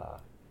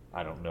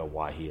 I don't know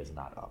why he is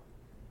not up.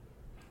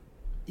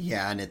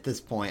 Yeah, and at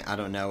this point, I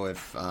don't know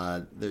if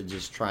they're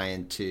just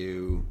trying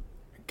to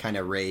kind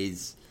of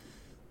raise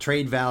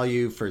trade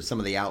value for some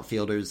of the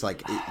outfielders.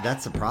 Like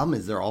that's the problem,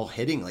 is they're all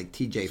hitting. Like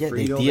TJ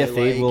Friedel, they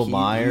DFA'd Will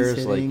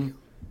Myers.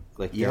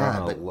 Like they're yeah,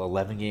 on an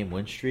 11-game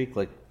win streak.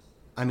 Like,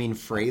 I mean,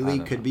 Fraley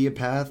could be a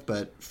path,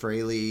 but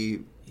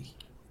Fraley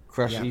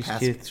crushed these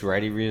kids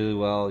righty really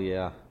well.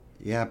 Yeah,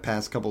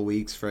 past couple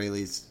weeks,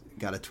 Fraley's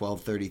got a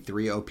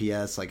 1233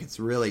 OPS. Like it's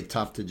really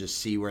tough to just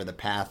see where the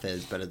path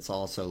is, but it's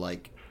also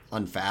like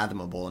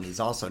unfathomable. And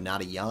he's also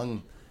not a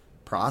young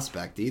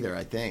prospect either.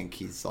 I think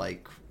he's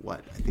like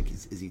what? I think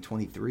is he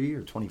 23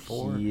 or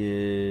 24? He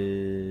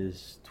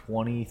is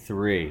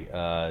 23.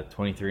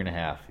 23 and a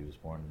half. He was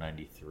born in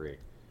 93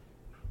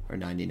 or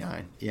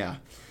 99. Yeah.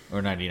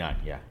 Or 99.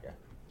 Yeah.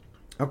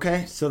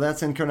 Okay, so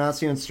that's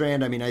Encarnacion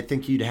Strand. I mean, I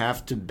think you'd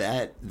have to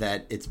bet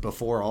that it's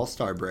before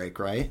All-Star break,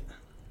 right?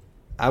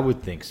 I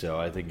would think so.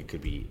 I think it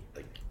could be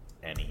like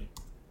any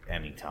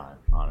time,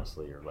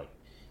 honestly, or like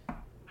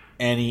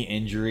any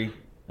injury.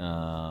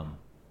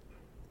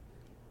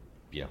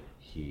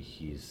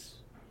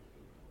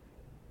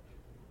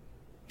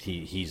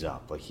 He's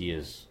up. Like he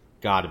has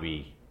got to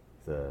be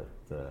the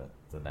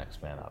the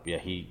next man up. Yeah,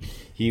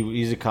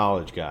 he's a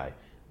college guy.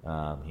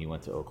 He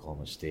went to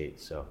Oklahoma State,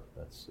 so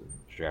that's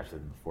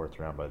drafted in the 4th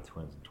round by the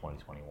Twins in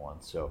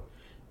 2021. So,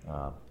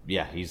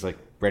 yeah, he's like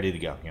ready to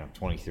go.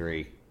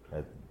 23.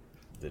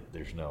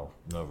 There's no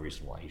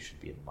reason why he should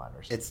be in the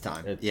minors. It's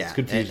time. It's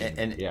confusing.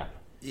 And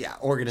yeah,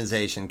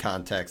 organization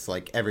context,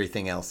 like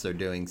everything else they're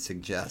doing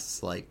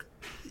suggests, like,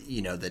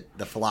 that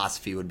the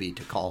philosophy would be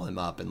to call him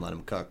up and let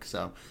him cook.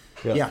 So,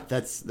 yeah,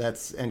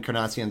 that's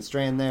Encarnacion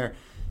Strand there.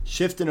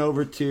 Shifting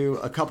over to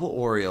a couple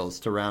Orioles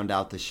to round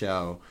out the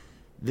show.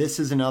 This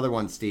is another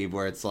one, Steve,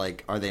 where it's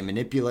like, are they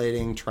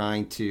manipulating,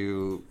 trying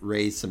to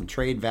raise some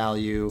trade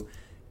value?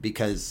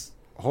 Because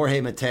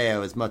Jorge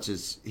Mateo, as much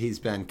as he's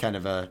been kind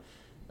of a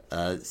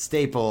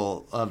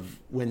staple of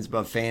Wins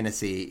Above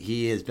Fantasy,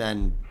 he has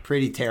been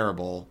pretty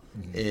terrible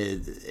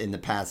in the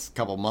past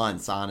couple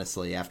months,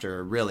 honestly, after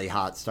a really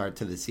hot start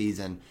to the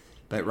season.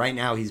 But right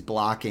now he's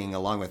blocking,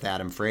 along with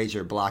Adam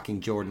Frazier, blocking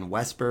Jordan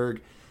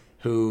Westberg,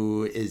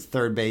 who is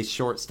third base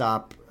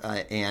shortstop,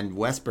 and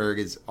Westberg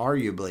is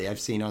arguably, I've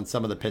seen on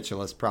some of the Pitcher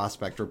List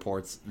prospect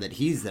reports, that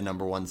he's the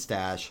number one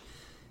stash.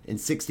 In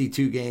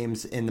 62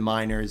 games in the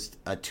minors,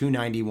 a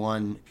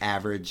 291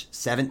 average,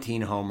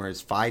 17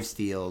 homers, 5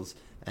 steals,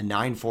 a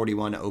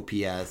 941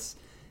 OPS.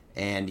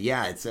 And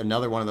yeah, it's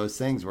another one of those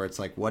things where it's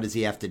like, what does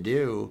he have to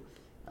do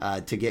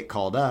to get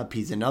called up?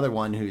 He's another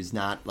one who's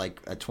not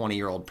like a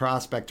 20-year-old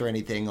prospect or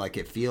anything. Like,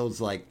 it feels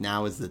like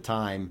now is the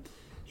time.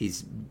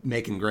 He's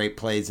making great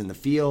plays in the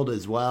field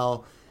as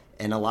well.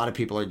 And a lot of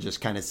people are just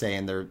kind of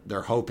saying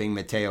they're hoping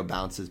Mateo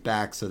bounces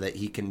back so that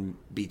he can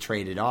be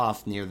traded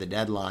off near the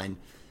deadline.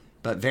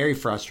 But very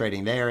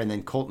frustrating there. And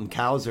then Colton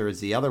Cowser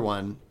is the other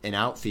one in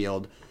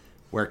outfield,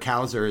 where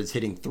Cowser is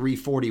hitting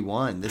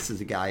 341. This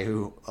is a guy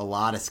who a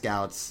lot of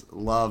scouts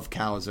love.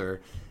 Cowser.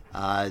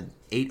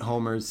 8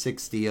 homers,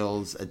 6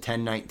 steals, a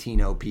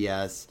 1019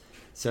 OPS.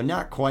 So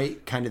not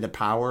quite kind of the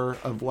power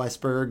of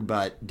Westberg,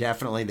 but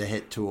definitely the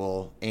hit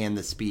tool and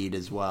the speed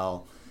as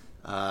well.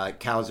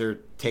 Cowser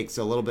takes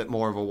a little bit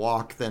more of a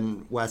walk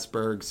than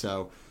Westberg.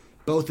 So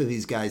both of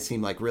these guys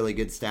seem like really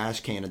good stash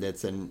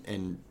candidates,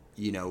 and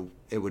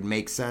it would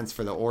make sense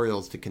for the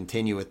Orioles to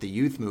continue with the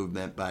youth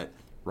movement, but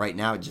right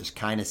now it just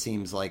kind of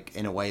seems like,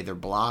 in a way, they're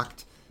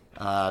blocked.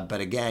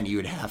 But again, you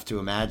would have to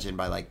imagine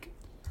by,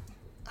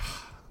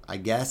 I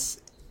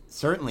guess,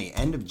 certainly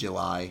end of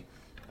July,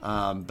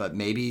 but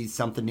maybe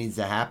something needs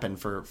to happen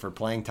for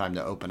playing time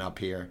to open up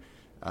here.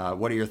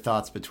 What are your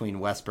thoughts between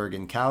Westberg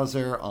and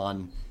Cowser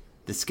on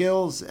the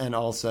skills, and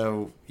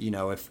also,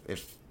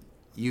 if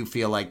you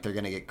feel like they're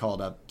going to get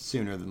called up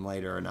sooner than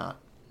later or not?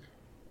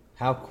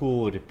 How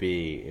cool would it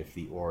be if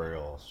the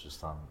Orioles,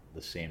 just on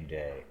the same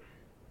day,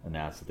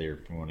 announced that they were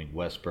promoting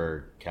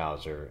Westberg,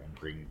 Cowser, and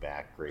bringing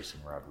back Grayson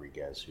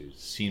Rodriguez, who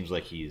seems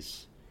like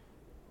he's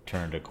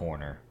turned a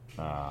corner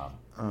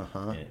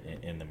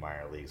in the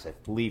minor leagues. I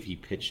believe he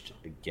pitched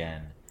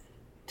again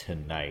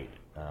tonight.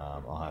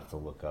 I'll have to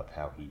look up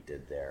how he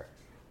did there.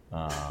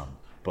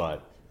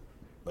 But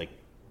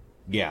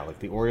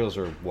the Orioles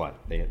are what?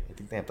 I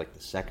think they have the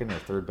second or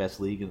third best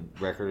league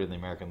record in the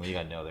American League.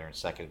 I know they're in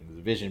second in the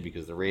division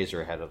because the Rays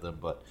are ahead of them,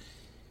 but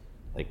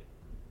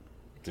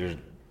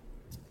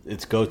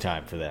it's go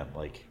time for them.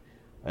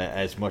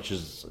 As much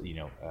as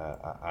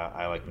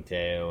I like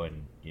Mateo,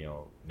 and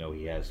know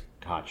he has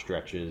hot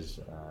stretches.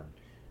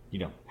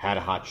 Had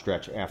a hot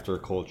stretch after a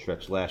cold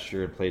stretch last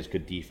year and plays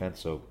good defense,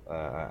 so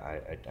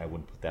I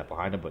wouldn't put that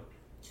behind him. But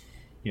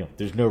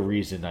there's no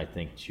reason, I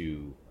think,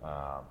 to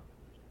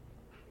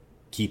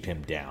keep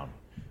him down,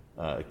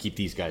 keep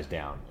these guys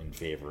down in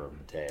favor of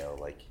Mateo.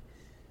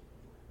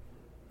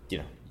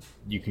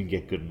 You can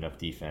get good enough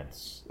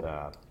defense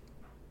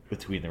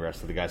between the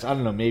rest of the guys. I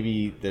don't know,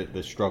 maybe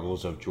the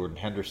struggles of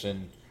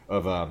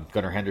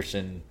Gunnar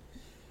Henderson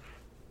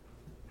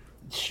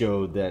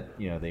showed that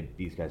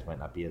these guys might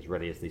not be as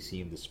ready as they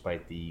seem,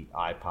 despite the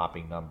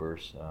eye-popping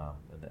numbers,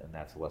 and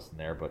that's a lesson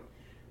there. But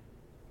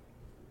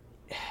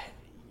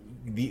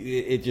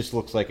it just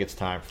looks like it's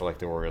time for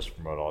the Orioles to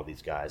promote all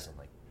these guys and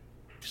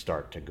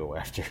start to go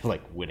after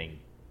winning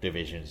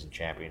divisions and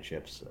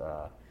championships.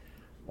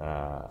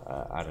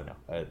 I don't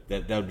know.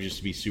 That would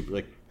just be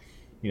super.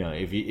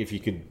 If you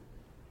could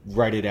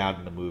write it out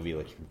in the movie, you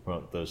can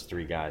promote those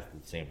 3 guys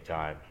at the same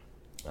time,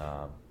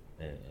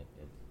 and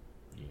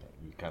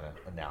you kind of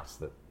announce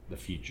that the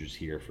future's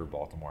here for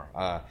Baltimore.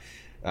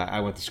 I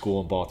went to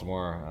school in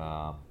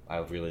Baltimore. I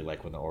really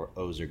like when the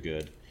O's are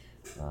good,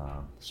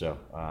 so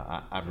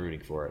I'm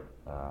rooting for it.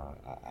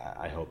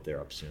 I hope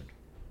they're up soon.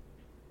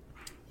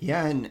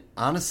 Yeah, and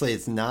honestly,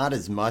 it's not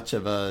as much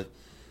of a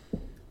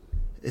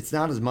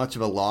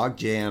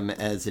logjam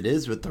as it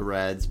is with the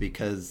Reds,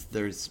 because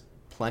there's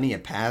plenty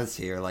of paths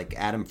here.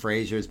 Adam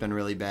Frazier's been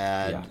really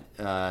bad.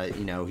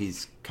 Yeah.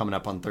 He's coming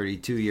up on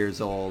 32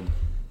 years old.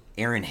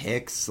 Aaron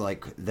Hicks,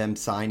 them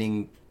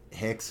signing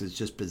Hicks is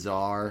just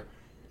bizarre.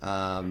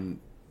 And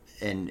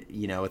a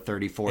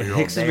 34-year-old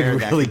Hicks has been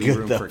really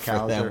good though,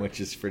 for them, which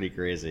is pretty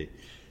crazy.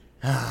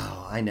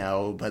 Oh, I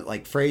know,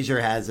 but Frazier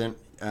hasn't.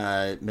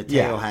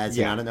 Mateo has.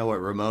 Yeah. I don't know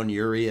what Ramon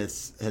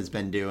Urias has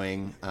been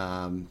doing.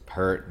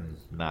 Hurt and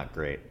not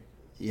great.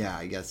 Yeah,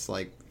 I guess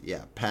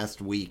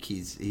past week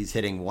he's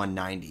hitting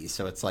 190.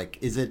 So it's like,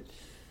 is it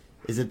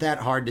that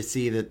hard to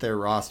see that their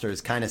roster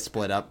is kind of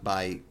split up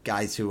by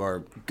guys who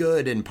are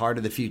good and part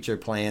of the future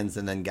plans,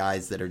 and then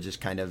guys that are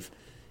just kind of,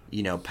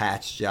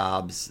 patch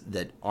jobs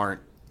that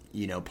aren't,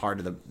 part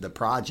of the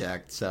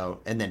project.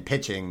 So, and then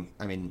pitching,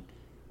 I mean,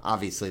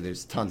 obviously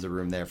there's tons of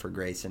room there for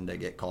Grayson to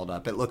get called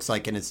up. It looks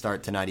like in his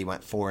start tonight he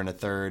went 4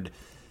 1/3,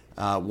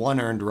 1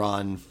 earned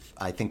run,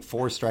 I think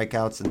 4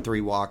 strikeouts and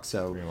 3 walks.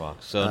 So,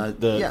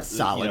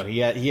 solid. He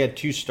had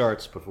 2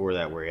 starts before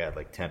that where he had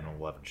like 10 and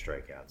 11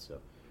 strikeouts. So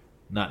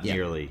not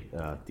nearly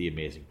the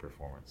amazing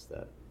performance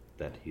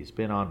that he's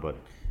been on, but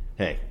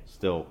hey,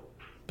 still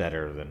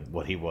better than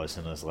what he was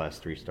in his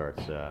last 3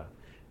 starts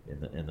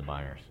in the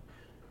minors.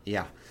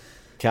 Yeah,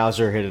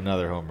 Cowser hit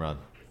another home run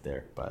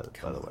there, by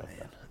the way.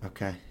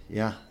 Okay,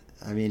 yeah.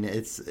 I mean,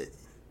 it's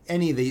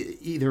any of the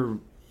either.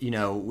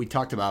 We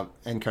talked about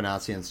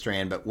Encarnacion,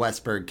 Strand, but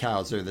Westberg,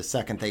 Cowser, the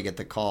second they get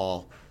the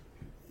call,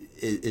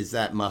 is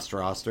that must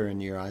roster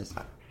in your eyes?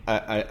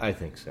 I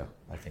think so.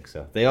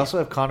 They also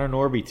have Connor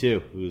Norby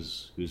too,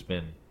 who's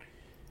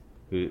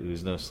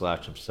no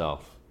slouch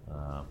himself.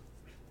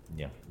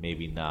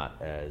 Maybe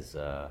not as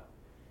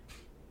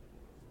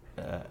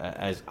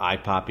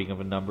eye-popping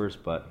of a numbers,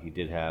 but he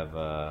did have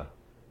a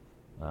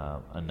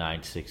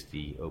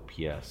 960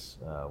 OPS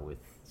with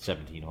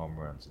 17 home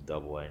runs in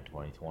AA in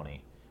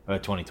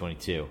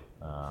 2022.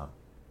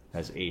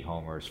 Has 8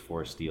 homers,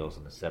 4 steals,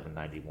 and a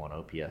 791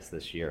 OPS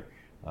this year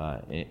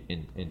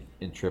in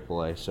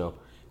AAA. So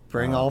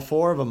bring all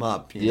 4 of them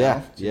up.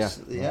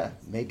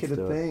 Make it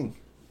a thing.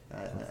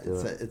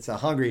 It's a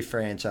hungry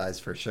franchise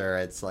for sure.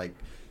 It's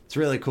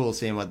really cool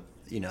seeing what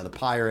the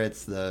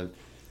Pirates, the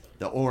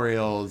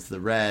Orioles, the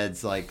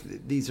Reds,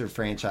 these are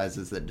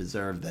franchises that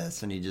deserve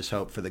this, and you just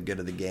hope for the good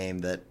of the game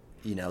that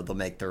they'll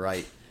make the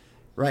right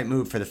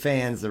move for the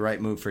fans, the right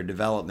move for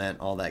development,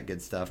 all that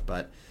good stuff.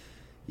 But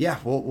yeah,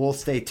 we'll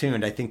stay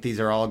tuned. I think these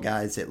are all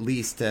guys at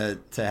least to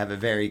have a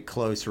very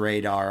close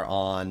radar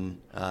on.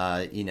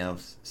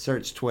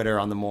 Search Twitter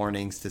on the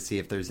mornings to see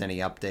if there's any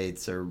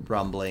updates or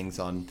rumblings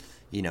on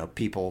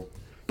people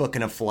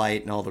booking a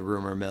flight and all the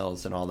rumor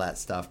mills and all that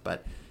stuff.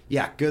 But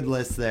yeah, good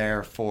list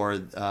there for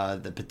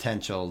the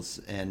potentials,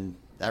 and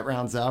that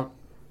rounds out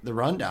the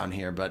rundown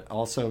here. But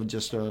also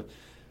just a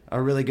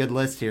really good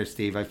list here,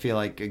 Steve. I feel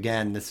like,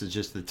 again, this is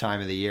just the time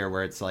of the year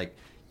where it's like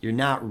you're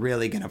not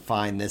really going to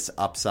find this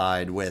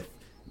upside with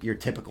your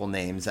typical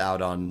names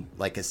out on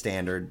like a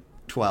standard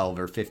 12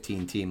 or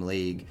 15 team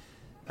league.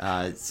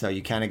 So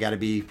you kind of got to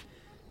be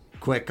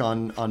quick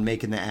on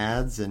making the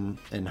ads and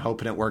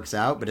hoping it works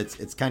out. But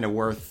it's kind of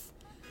worth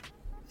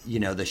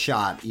the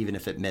shot, even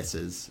if it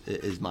misses,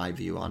 is my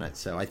view on it.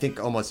 So I think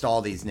almost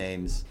all these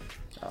names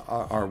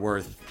are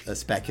worth a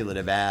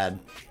speculative ad,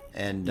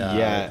 and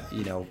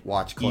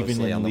watch closely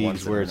even in on the leagues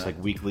ones where it's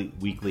like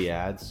weekly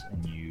ads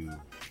and you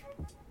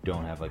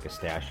don't have like a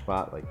stash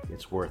spot. Like,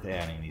 it's worth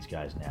adding these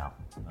guys now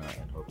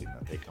and hoping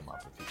that they come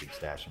up if you can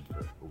stash them for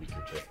a week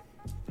or 2.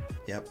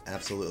 Yep,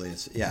 absolutely.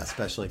 Yeah,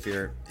 especially if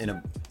you're in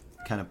a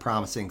kind of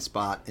promising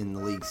spot in the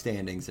league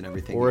standings and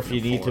everything, or if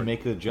you need to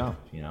make the jump.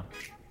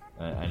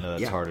 I know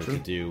that's harder true.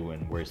 to do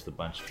and where's the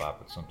bunch spot,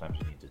 but sometimes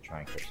you need to try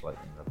and catch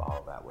lightning in the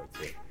bottle that way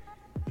too.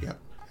 Yep,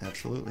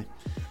 absolutely.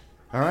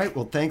 All right,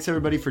 well, thanks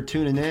everybody for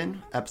tuning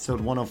in.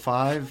 Episode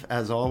 105,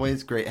 as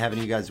always, great having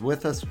you guys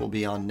with us. We'll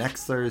be on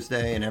next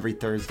Thursday and every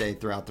Thursday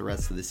throughout the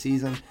rest of the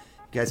season.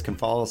 You guys can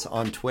follow us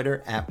on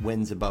Twitter at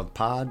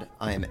WinsAbovePod.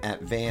 I am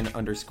at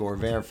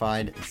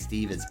Van_verified, and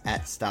Steve is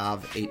at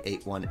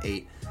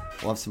Stav8818.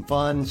 We'll have some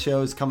fun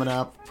shows coming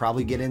up.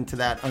 Probably get into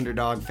that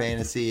underdog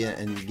fantasy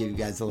and give you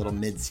guys a little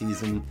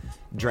mid-season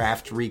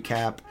draft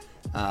recap.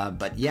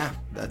 But yeah,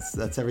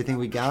 that's everything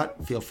we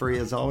got. Feel free,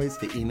 as always,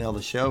 to email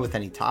the show with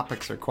any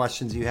topics or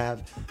questions you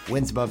have.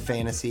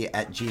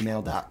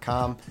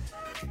 winsabovefantasy@gmail.com.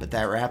 But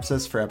that wraps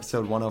us for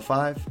episode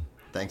 105.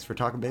 Thanks for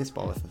talking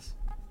baseball with us.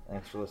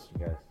 Thanks for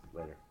listening, guys.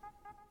 Later.